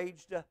a little bit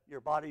aged?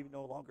 Your body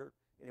no longer,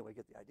 anyway,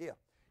 get the idea.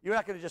 You're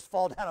not going to just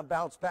fall down and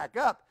bounce back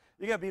up.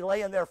 You're going to be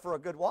laying there for a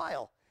good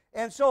while.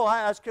 And so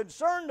I was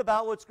concerned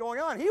about what's going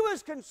on. He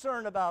was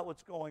concerned about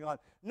what's going on.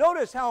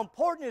 Notice how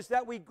important it is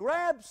that we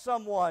grab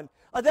someone,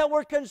 that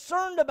we're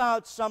concerned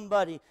about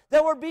somebody,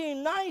 that we're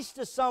being nice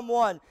to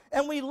someone,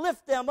 and we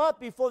lift them up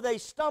before they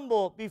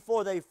stumble,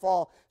 before they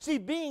fall. See,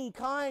 being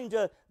kind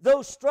to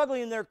those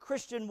struggling in their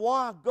Christian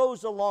walk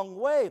goes a long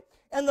way.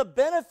 And the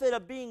benefit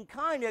of being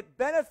kind, it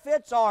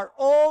benefits our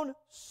own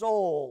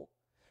soul.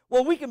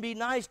 Well, we can be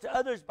nice to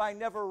others by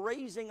never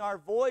raising our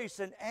voice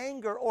in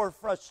anger or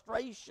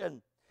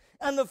frustration.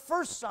 And the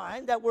first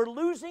sign that we're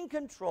losing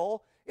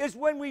control is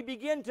when we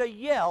begin to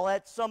yell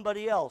at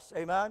somebody else.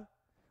 Amen?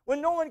 When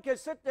no one can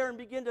sit there and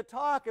begin to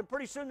talk, and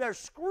pretty soon they're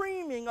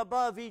screaming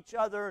above each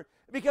other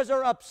because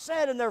they're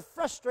upset and they're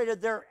frustrated,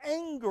 they're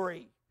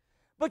angry.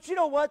 But you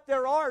know what?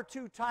 There are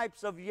two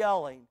types of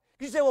yelling.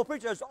 You say, "Well,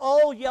 preacher, is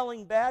all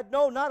yelling bad?"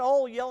 No, not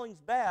all yelling's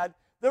bad.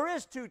 There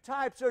is two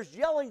types. There's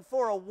yelling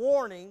for a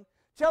warning,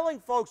 telling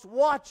folks,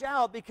 watch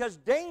out because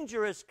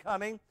danger is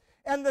coming.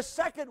 And the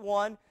second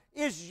one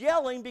is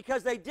yelling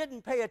because they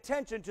didn't pay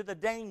attention to the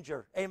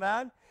danger.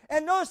 Amen?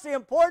 And notice the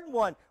important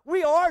one.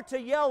 We are to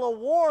yell a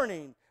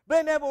warning,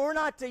 but we're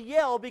not to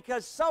yell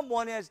because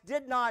someone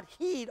did not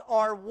heed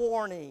our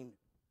warning.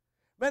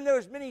 Man,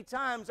 there's many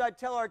times I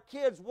tell our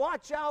kids,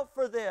 watch out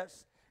for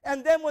this.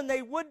 And then when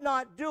they would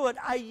not do it,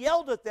 I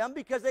yelled at them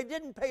because they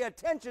didn't pay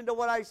attention to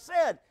what I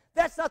said.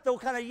 That's not the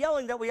kind of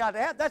yelling that we ought to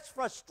have. That's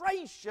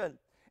frustration.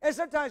 And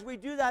sometimes we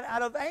do that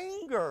out of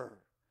anger.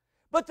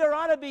 But there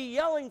ought to be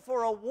yelling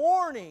for a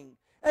warning.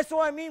 And so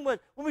I mean, when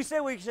we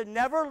say we should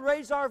never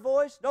raise our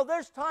voice, no,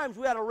 there's times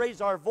we ought to raise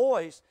our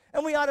voice,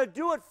 and we ought to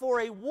do it for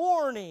a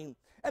warning.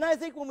 And I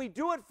think when we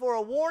do it for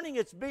a warning,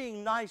 it's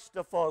being nice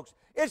to folks.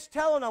 It's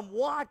telling them,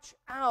 watch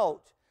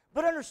out.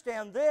 But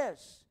understand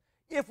this,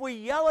 if we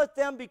yell at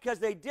them because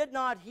they did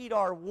not heed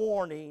our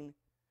warning,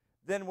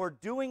 then we're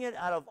doing it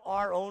out of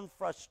our own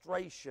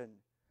frustration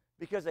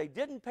because they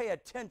didn't pay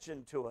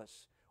attention to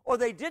us, or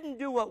they didn't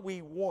do what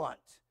we want.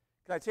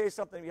 Can I tell you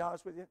something, to be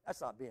honest with you?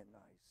 That's not being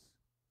nice.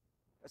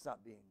 That's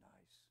not being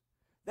nice.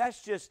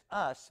 That's just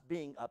us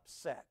being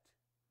upset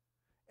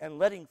and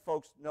letting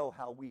folks know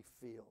how we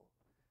feel.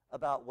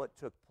 about what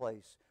took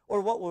place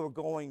or what we were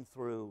going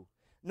through.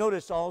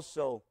 Notice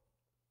also,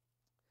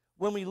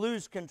 when we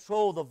lose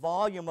control of the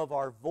volume of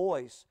our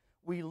voice,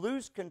 we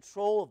lose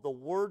control of the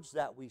words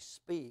that we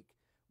speak,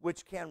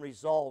 which can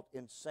result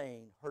in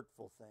saying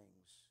hurtful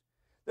things.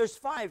 There's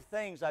 5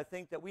 things I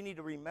think that we need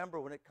to remember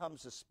when it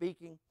comes to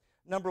speaking.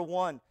 Number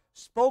 1,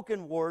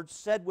 spoken words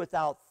said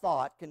without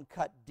thought can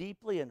cut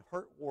deeply and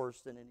hurt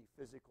worse than any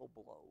physical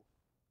blow.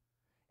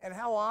 And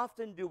how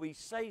often do we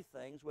say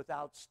things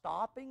without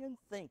stopping and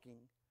thinking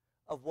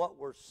of what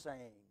we're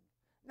saying?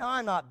 Now,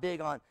 I'm not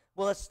big on,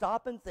 well, let's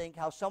stop and think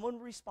how someone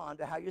would respond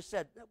to how you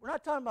said. We're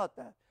not talking about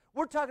that.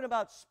 We're talking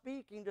about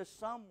speaking to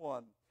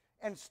someone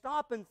and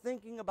stop and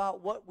thinking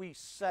about what we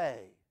say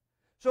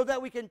so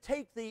that we can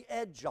take the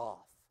edge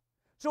off.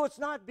 So it's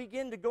not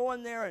begin to go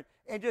in there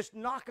and just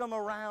knock them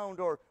around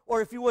or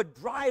if you would,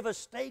 drive a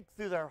stake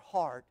through their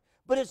heart.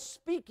 But it's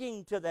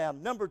speaking to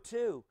them. Number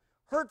 2,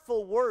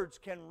 hurtful words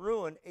can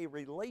ruin a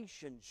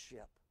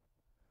relationship.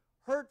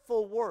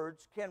 Hurtful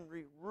words can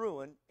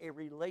ruin a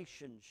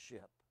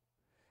relationship.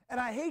 And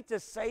I hate to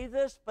say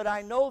this, but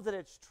I know that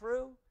it's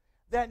true,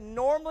 that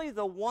normally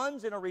the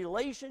ones in a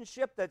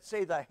relationship that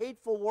say the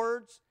hateful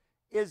words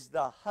is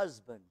the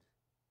husband.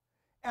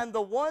 And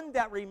the one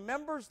that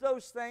remembers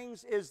those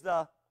things is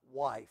the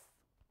wife.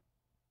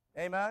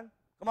 Amen?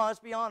 Come on, let's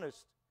be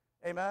honest.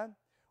 Amen?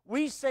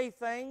 We say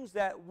things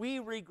that we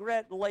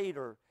regret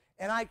later.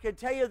 And I can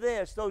tell you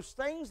this, those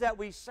things that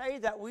we say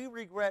that we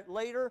regret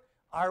later,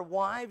 our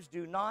wives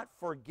do not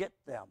forget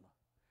them.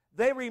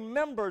 They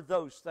remember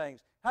those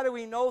things. How do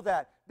we know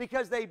that?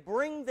 Because they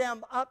bring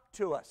them up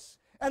to us.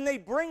 And they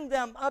bring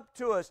them up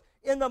to us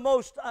in the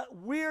most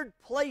weird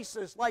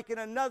places, like in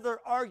another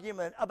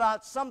argument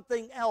about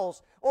something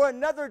else or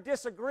another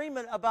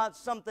disagreement about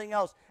something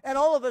else. And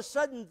all of a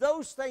sudden,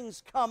 those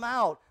things come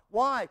out.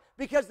 Why?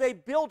 Because they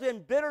built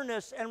in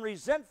bitterness and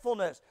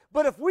resentfulness.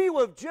 But if we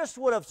would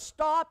have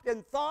stopped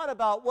and thought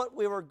about what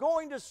we were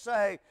going to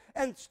say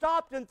and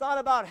stopped and thought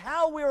about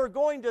how we were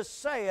going to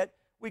say it,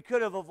 we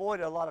could have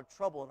avoided a lot of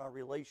trouble in our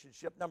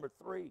relationship. Number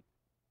 3,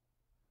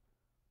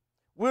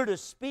 we're to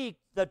speak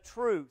the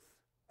truth,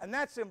 and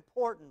that's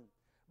important.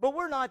 But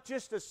we're not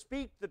just to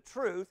speak the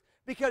truth,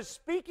 because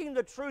speaking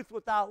the truth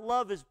without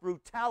love is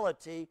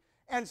brutality,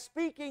 and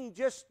speaking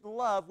just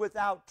love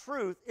without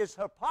truth is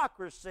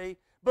hypocrisy.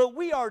 But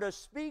we are to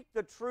speak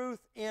the truth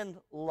in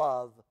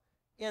love.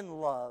 In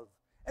love.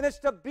 And it's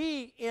to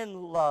be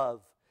in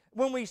love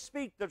when we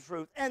speak the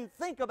truth. And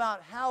think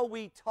about how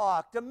we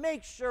talk to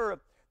make sure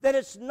that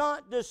it's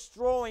not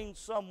destroying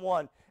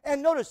someone.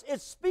 And notice,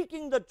 it's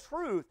speaking the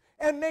truth.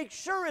 And make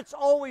sure it's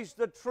always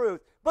the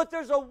truth. But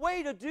there's a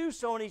way to do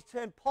so.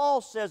 And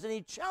Paul says, and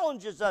he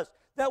challenges us,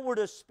 that we're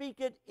to speak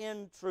it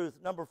in truth.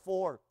 Number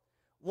 4,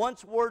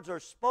 once words are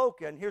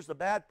spoken, here's the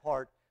bad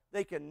part,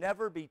 they can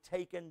never be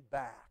taken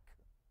back.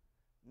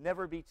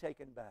 Never be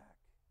taken back.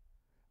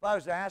 If I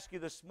was to ask you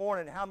this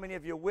morning, how many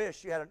of you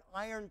wish you had an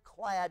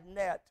ironclad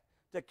net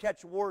to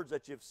catch words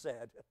that you've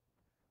said?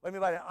 What do I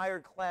mean by an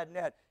ironclad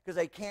net? Because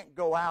they can't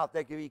go out.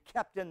 They can be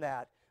kept in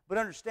that. But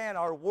understand,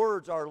 our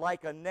words are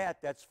like a net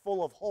that's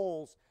full of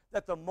holes,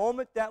 that the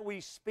moment that we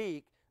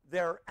speak,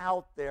 they're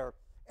out there,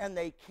 and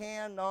they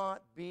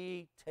cannot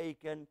be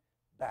taken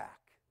back.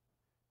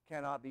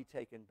 Cannot be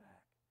taken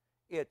back.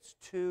 It's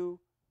too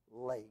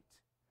late.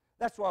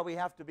 That's why we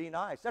have to be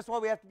nice. That's why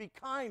we have to be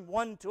kind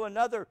one to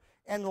another.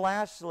 And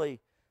lastly,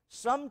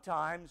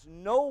 sometimes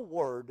no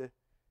word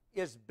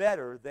is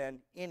better than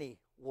any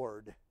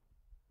word.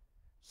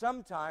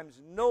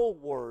 Sometimes no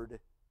word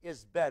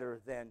is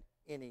better than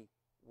any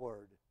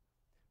word.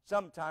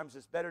 Sometimes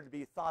it's better to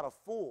be thought a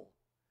fool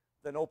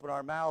than open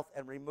our mouth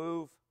and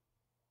remove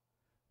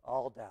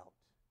all doubt.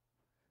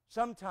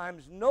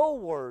 Sometimes no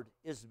word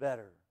is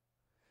better.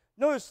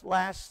 Notice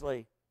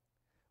lastly,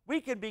 we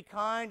can be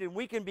kind and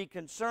we can be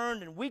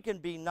concerned and we can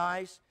be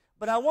nice,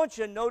 but I want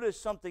you to notice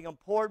something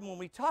important. When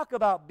we talk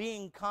about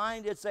being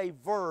kind, it's a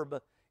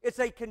verb. It's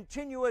a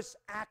continuous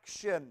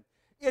action.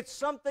 It's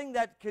something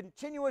that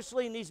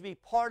continuously needs to be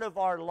part of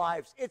our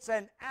lives. It's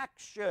an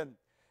action.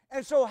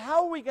 And so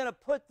how are we going to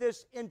put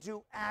this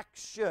into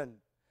action?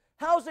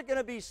 How is it going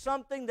to be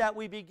something that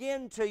we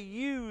begin to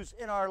use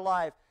in our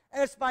life?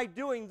 And it's by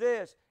doing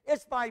this.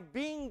 It's by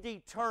being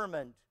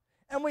determined.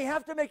 And we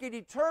have to make a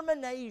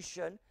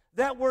determination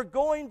that we're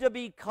going to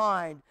be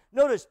kind.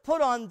 Notice,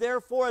 put on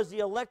therefore as the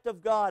elect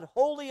of God,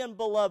 holy and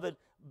beloved,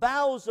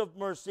 bowels of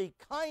mercy,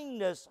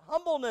 kindness,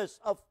 humbleness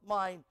of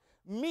mind,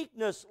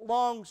 meekness,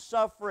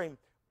 long-suffering.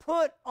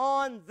 Put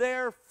on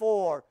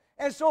therefore.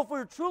 And so if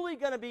we're truly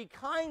going to be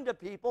kind to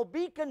people,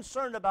 be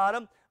concerned about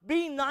them,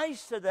 be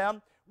nice to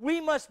them,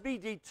 we must be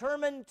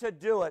determined to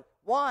do it.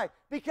 Why?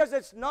 Because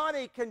it's not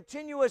a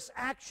continuous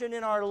action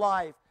in our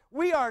life.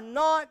 We are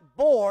not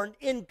born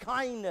in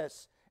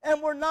kindness.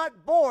 And we're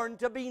not born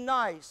to be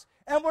nice.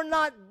 And we're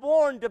not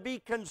born to be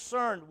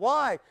concerned.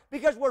 Why?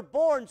 Because we're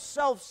born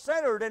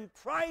self-centered and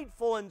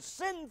prideful and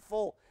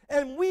sinful.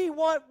 And we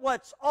want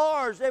what's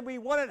ours, and we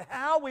want it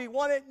how? We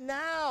want it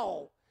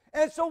now.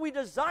 And so we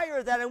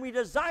desire that, and we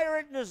desire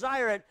it and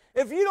desire it.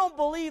 If you don't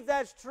believe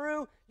that's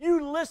true,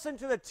 you listen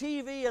to the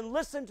TV and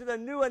listen to the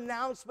new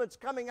announcements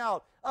coming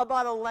out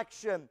about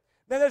election.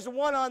 Then there's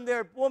one on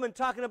there, woman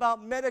talking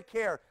about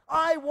Medicare.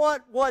 I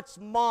want what's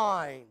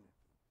mine.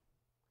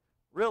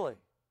 Really?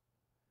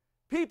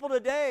 People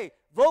today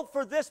vote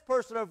for this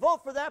person or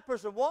vote for that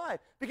person. Why?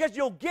 Because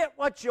you'll get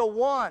what you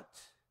want.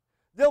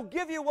 They'll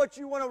give you what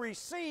you want to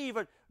receive.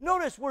 And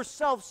notice we're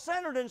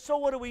self-centered, and so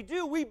what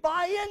do? We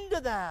buy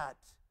into that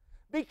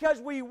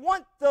because we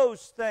want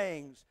those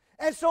things.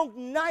 And so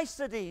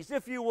niceties,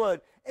 if you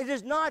would, it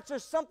is not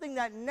just something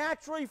that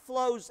naturally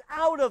flows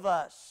out of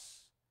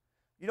us.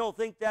 You don't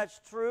think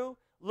that's true?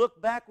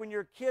 Look back when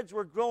your kids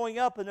were growing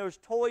up and there was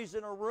toys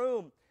in a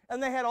room,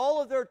 and they had all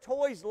of their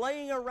toys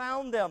laying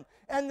around them,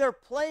 and they're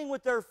playing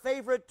with their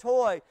favorite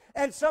toy.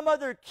 And some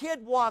other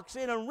kid walks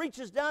in and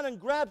reaches down and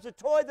grabs a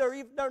toy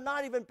they're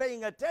not even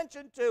paying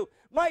attention to.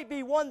 Might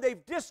be one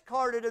they've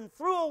discarded and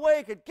threw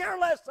away, could care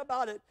less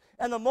about it.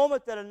 And the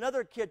moment that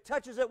another kid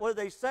touches it, what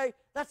do they say?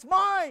 That's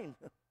mine.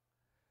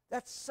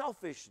 That's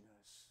selfishness.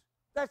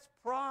 That's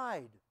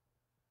pride.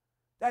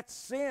 That's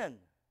sin.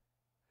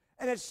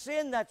 And it's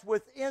sin that's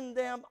within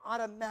them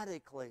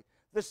automatically.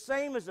 The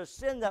same as a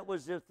sin that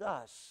was with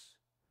us.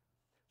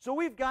 So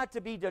we've got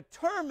to be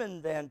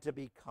determined then to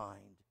be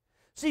kind.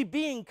 See,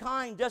 being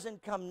kind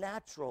doesn't come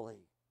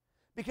naturally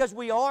because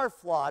we are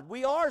flawed,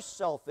 we are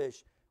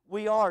selfish,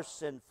 we are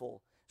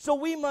sinful. So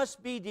we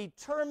must be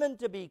determined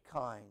to be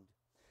kind.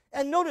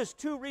 And notice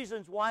two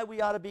reasons why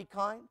we ought to be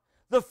kind.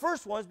 The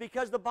first one is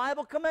because the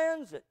Bible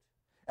commands it,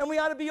 and we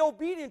ought to be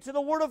obedient to the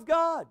Word of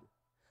God.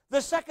 The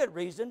second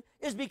reason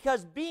is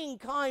because being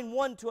kind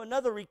one to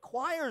another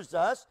requires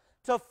us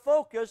to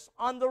focus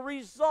on the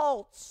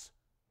results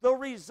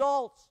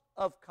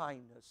of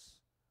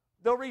kindness.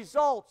 The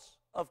results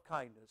of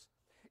kindness.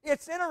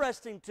 It's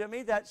interesting to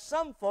me that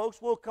some folks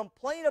will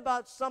complain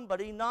about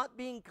somebody not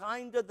being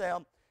kind to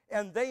them,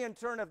 and they in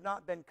turn have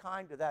not been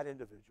kind to that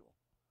individual.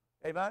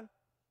 Amen?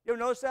 You ever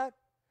notice that?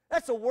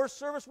 That's the worst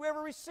service we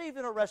ever received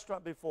in a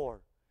restaurant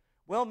before.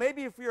 Well,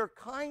 maybe if you're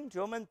kind to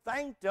them and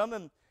thanked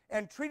them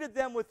and treated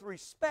them with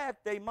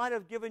respect, they might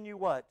have given you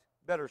what?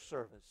 Better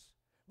service.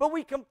 But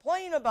we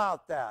complain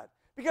about that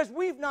because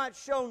we've not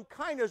shown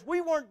kindness. We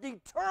weren't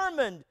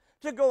determined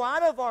to go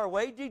out of our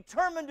way,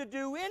 determined to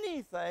do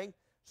anything.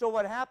 So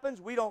what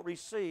happens? We don't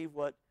receive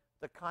what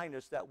the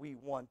kindness that we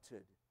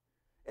wanted.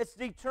 It's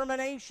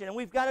determination, and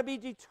we've got to be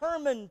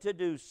determined to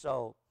do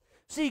so.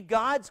 See,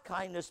 God's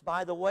kindness,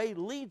 by the way,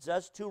 leads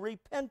us to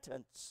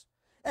repentance.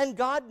 And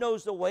God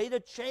knows the way to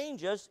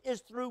change us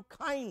is through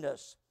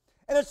kindness.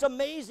 And it's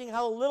amazing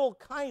how a little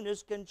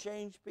kindness can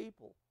change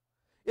people.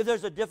 If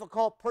there's a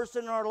difficult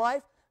person in our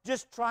life,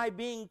 just try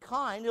being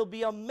kind. It'll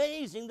be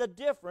amazing the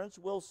difference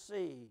we'll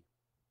see.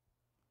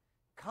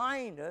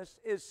 Kindness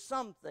is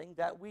something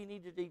that we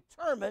need to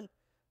determine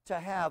to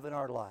have in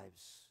our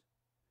lives.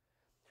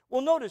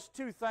 Well, notice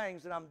two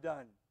things, and I'm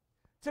done.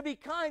 To be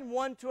kind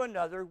one to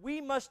another, we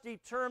must be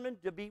determined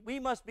to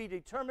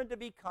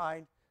be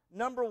kind,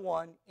 number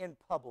one, in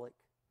public.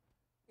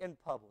 In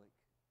public.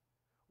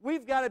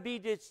 We've got to be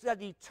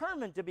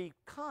determined to be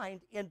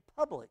kind in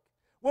public.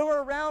 When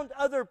we're around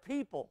other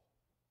people.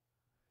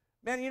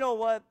 Man, you know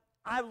what?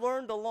 I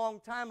learned a long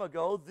time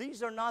ago,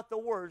 these are not the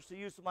words to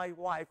use to my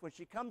wife when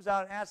she comes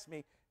out and asks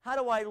me,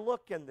 how do I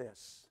look in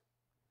this?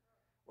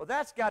 Well,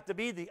 that's got to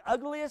be the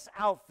ugliest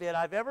outfit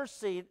I've ever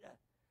seen.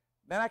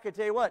 Man, I can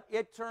tell you what,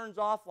 it turns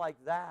off like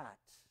that.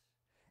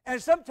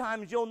 And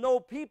sometimes you'll know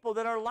people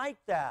that are like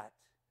that.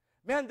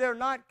 Man, they're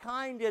not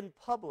kind in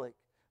public.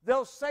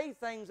 They'll say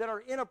things that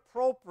are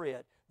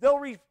inappropriate.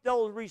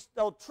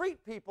 They'll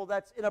treat people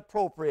that's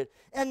inappropriate.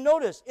 And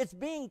notice, it's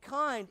being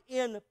kind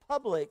in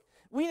public.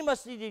 We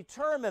must be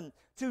determined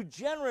to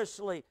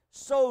generously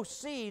sow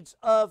seeds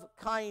of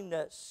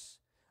kindness.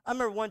 I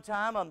remember one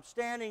time I'm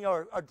standing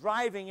or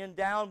driving in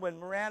down when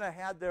Marana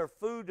had their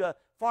food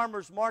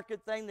farmers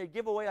market thing. They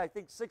give away, I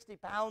think, 60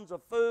 pounds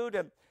of food,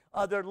 and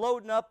they're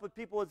loading up with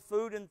people with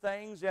food and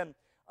things. And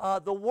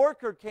the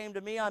worker came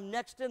to me. I'm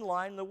next in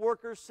line. The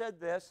worker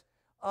said this,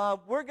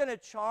 we're going to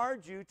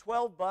charge you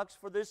 $12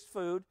 for this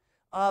food,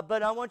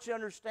 but I want you to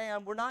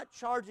understand, we're not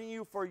charging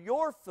you for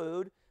your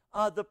food.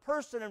 The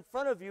person in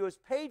front of you has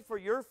paid for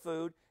your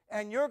food,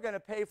 and you're going to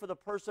pay for the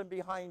person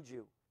behind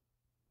you.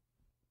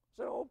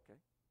 I said, oh, okay.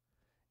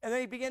 And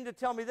then he began to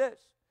tell me this.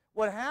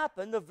 What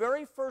happened, the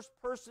very first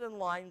person in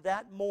line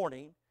that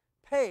morning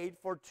paid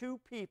for two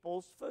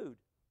people's food.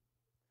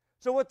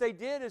 So what they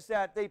did is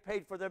that they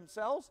paid for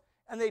themselves,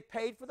 and they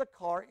paid for the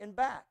car in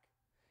back.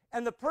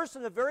 And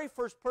the very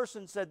first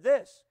person said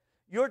this,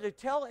 you're to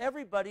tell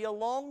everybody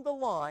along the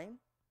line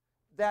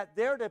that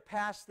they're to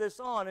pass this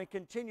on and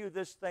continue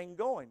this thing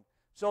going.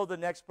 So the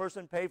next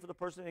person paid for the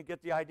person to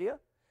get the idea.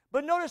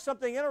 But notice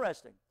something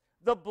interesting.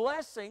 The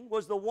blessing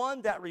was the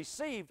one that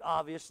received,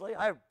 obviously.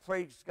 I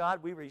praise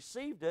God we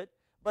received it,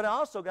 but I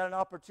also got an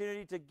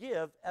opportunity to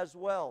give as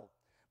well.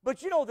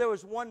 But you know there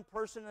was one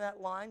person in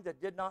that line that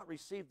did not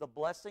receive the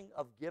blessing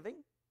of giving?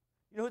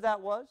 You know who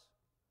that was?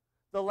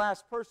 The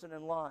last person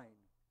in line.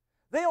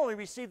 They only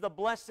received the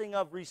blessing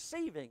of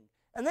receiving,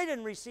 and they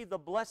didn't receive the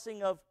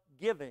blessing of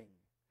giving.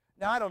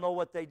 Now, I don't know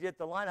what they did at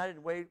the line. I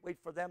didn't wait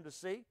for them to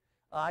see.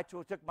 I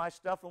took my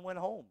stuff and went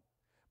home.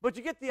 But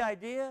you get the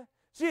idea?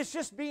 See, it's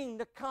just being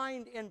the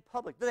kind in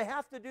public. Do they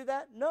have to do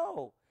that?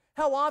 No.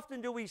 How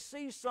often do we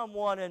see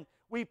someone and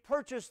we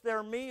purchase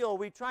their meal,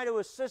 we try to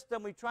assist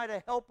them, we try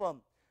to help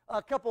them?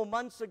 A couple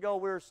months ago,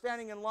 we were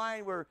standing in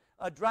line, we were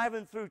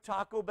driving through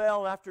Taco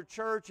Bell after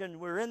church, and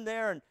we were in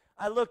there, and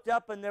I looked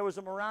up, and there was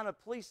a Marana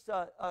police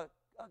a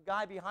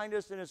guy behind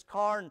us in his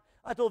car, and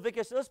I told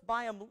Vicky, I said, let's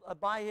buy him,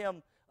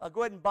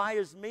 go ahead and buy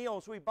his meal.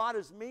 And so we bought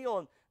his meal,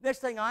 and next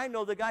thing I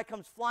know, the guy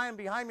comes flying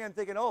behind me. I'm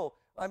thinking, oh,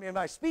 am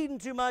I speeding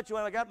too much?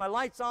 When I got my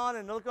lights on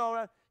and look all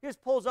around, he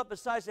just pulls up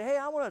beside and says, hey,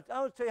 I want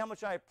to tell you how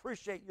much I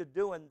appreciate you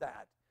doing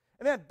that.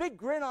 And that big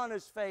grin on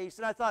his face,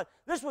 and I thought,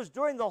 this was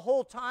during the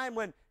whole time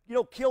when,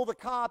 kill the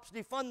cops,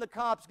 defund the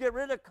cops, get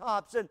rid of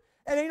cops, and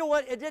you know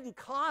what? It didn't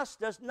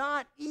cost us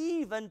not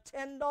even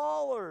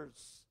 $10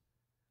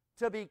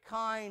 to be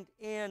kind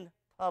in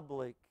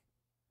public.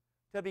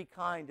 To be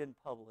kind in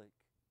public.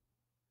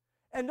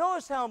 And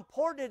notice how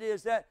important it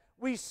is that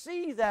we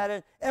see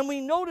that and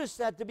we notice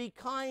that to be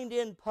kind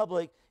in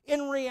public.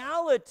 In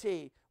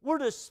reality, we're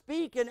to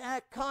speak and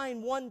act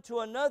kind one to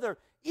another,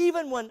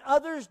 even when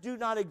others do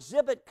not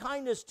exhibit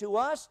kindness to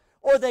us,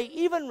 or they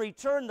even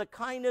return the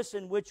kindness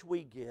in which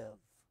we give.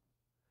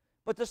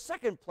 But the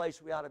second place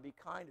we ought to be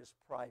kind is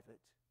private,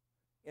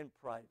 in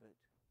private.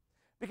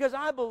 Because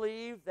I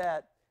believe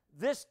that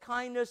this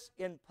kindness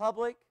in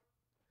public,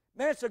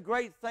 man, it's a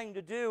great thing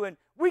to do, and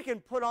we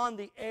can put on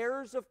the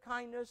airs of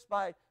kindness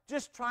by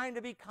just trying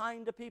to be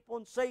kind to people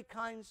and say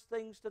kind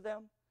things to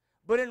them.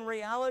 But in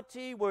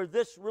reality, where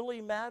this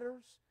really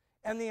matters,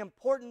 and the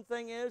important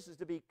thing is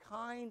to be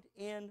kind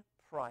in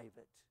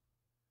private.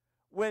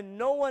 When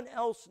no one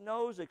else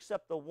knows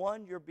except the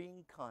one you're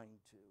being kind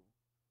to.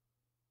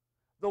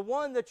 The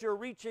one that you're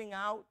reaching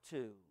out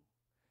to.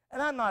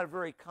 And I'm not a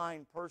very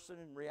kind person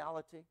in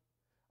reality.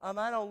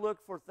 I don't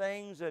look for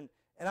things, and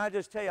I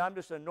just tell you, I'm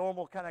just a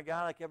normal kind of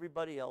guy like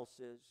everybody else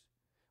is.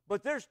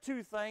 But there's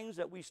two things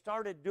that we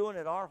started doing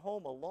at our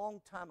home a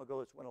long time ago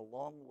that's went a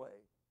long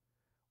way.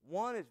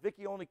 One is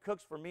Vicki only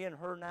cooks for me and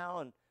her now,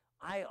 and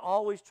I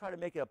always try to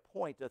make it a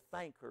point to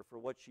thank her for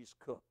what she's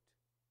cooked.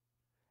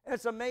 And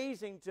it's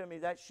amazing to me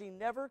that she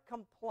never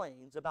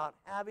complains about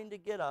having to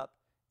get up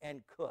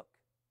and cook.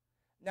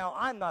 Now,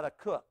 I'm not a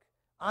cook.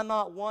 I'm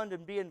not one to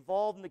be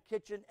involved in the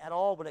kitchen at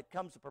all when it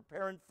comes to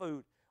preparing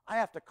food. I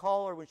have to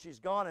call her when she's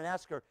gone and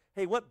ask her,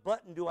 hey, what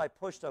button do I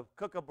push to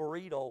cook a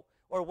burrito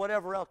or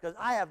whatever else? Because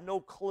I have no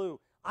clue.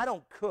 I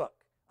don't cook.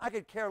 I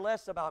could care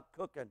less about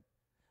cooking.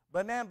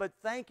 But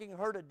thanking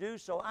her to do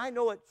so, I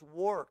know it's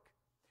work.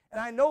 And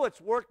I know it's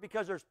work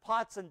because there's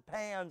pots and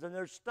pans and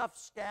there's stuff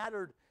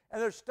scattered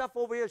and there's stuff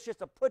over here that's just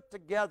to put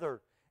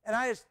together.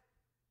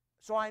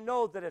 So I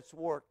know that it's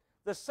work.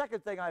 The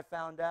second thing I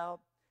found out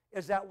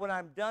is that when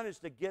I'm done is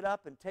to get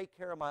up and take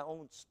care of my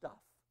own stuff,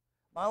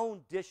 my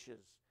own dishes,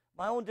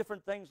 my own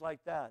different things like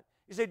that.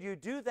 He said, do you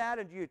do that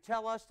and do you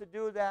tell us to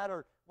do that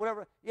or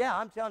whatever? Yeah,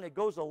 I'm telling you, it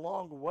goes a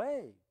long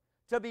way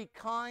to be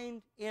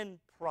kind in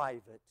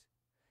private.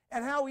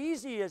 And how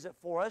easy is it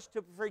for us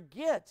to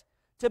forget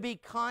to be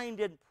kind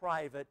in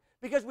private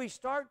because we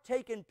start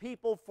taking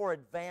people for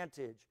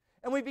advantage.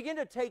 And we begin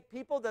to take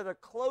people that are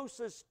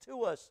closest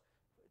to us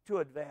to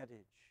advantage.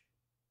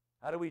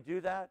 How do we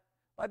do that?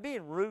 By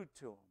being rude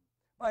to them,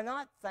 by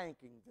not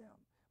thanking them,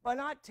 by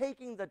not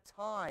taking the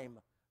time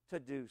to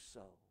do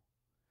so.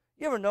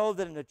 You ever know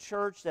that in the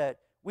church that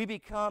we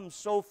become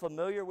so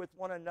familiar with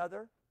one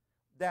another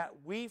that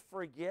we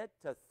forget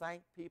to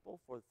thank people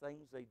for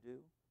things they do?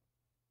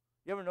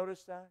 You ever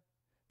notice that?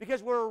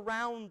 Because we're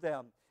around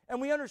them. And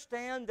we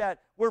understand that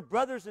we're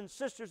brothers and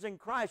sisters in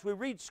Christ. We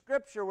read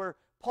Scripture where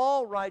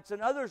Paul writes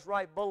and others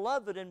write,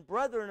 beloved and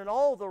brethren and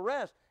all the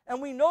rest.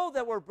 And we know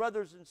that we're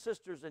brothers and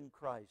sisters in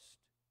Christ.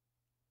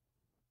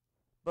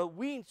 But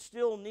we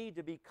still need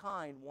to be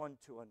kind one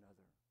to another.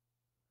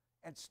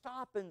 And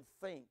stop and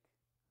think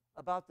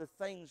about the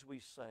things we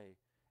say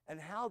and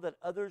how that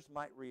others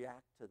might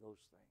react to those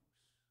things.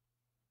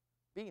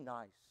 Be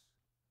nice.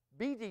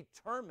 Be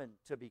determined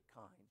to be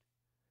kind.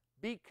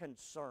 Be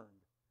concerned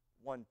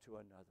one to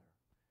another.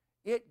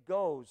 It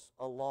goes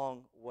a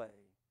long way.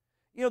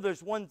 You know,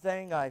 there's one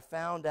thing I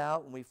found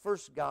out when we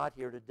first got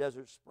here to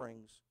Desert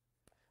Springs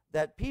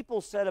that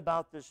people said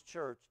about this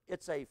church,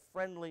 it's a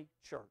friendly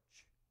church.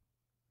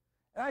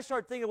 And I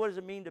started thinking, what does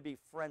it mean to be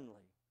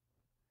friendly?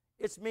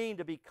 It's mean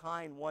to be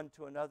kind one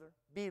to another,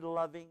 be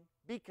loving,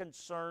 be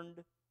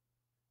concerned,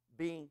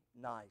 being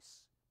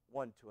nice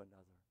one to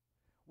another.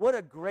 What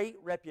a great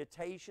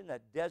reputation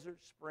that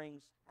Desert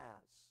Springs has.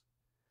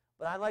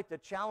 But I'd like to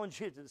challenge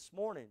you this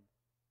morning.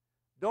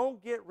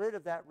 Don't get rid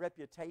of that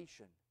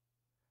reputation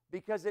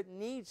because it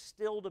needs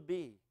still to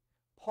be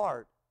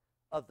part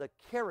of the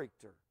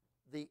character,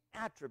 the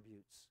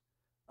attributes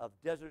of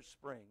Desert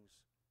Springs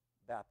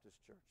Baptist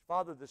Church.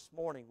 Father, this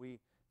morning we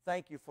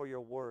thank you for your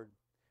word.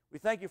 We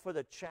thank you for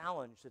the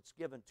challenge that's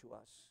given to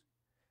us.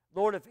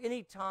 Lord, if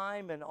any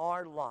time in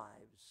our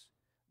lives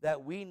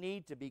that we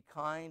need to be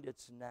kind,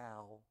 it's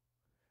now.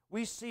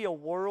 We see a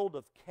world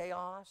of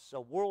chaos,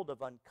 a world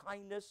of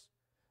unkindness,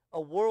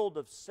 a world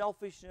of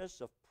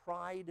selfishness, of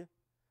pride,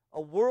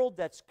 a world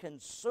that's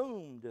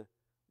consumed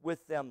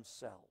with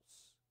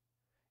themselves.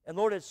 And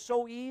Lord, it's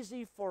so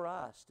easy for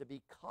us to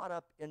be caught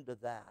up into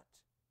that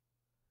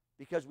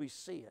because we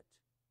see it.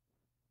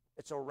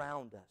 It's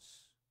around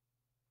us.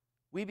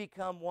 We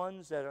become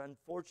ones that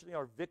unfortunately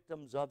are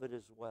victims of it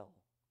as well.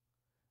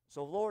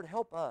 So Lord,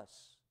 help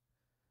us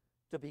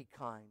to be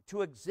kind,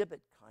 to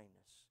exhibit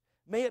kindness.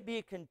 May it be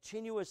a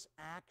continuous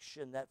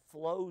action that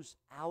flows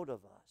out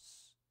of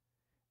us.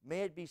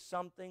 May it be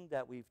something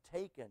that we've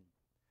taken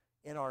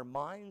in our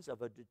minds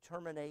of a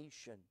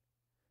determination.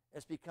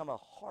 It's become a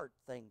heart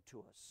thing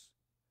to us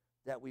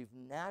that we've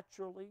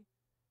naturally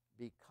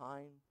be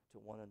kind to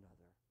one another.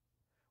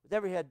 With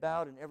every head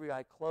bowed and every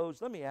eye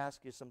closed, let me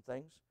ask you some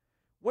things.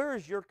 Where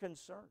is your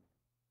concern?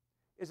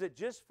 Is it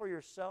just for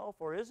yourself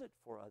or is it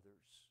for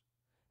others?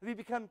 Have you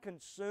become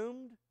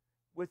consumed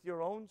with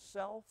your own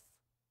self,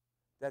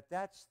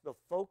 that's the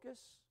focus,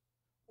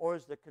 or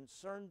has the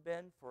concern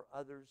been for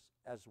others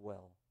as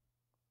well?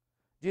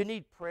 Do you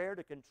need prayer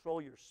to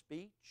control your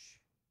speech?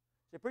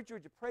 Say, preacher,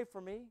 would you pray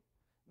for me?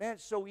 Man,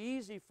 it's so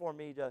easy for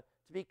me to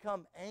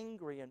become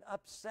angry and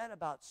upset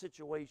about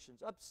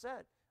situations,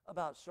 upset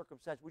about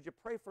circumstances. Would you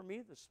pray for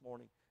me this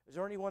morning? Is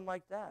there anyone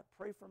like that?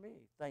 Pray for me.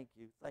 Thank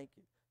you, thank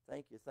you,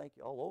 thank you, thank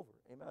you. All over.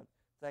 Amen.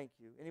 Thank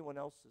you. Anyone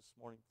else this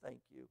morning? Thank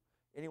you.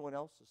 Anyone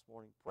else this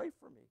morning? Pray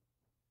for me.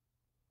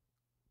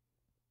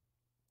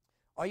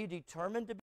 Are you determined to be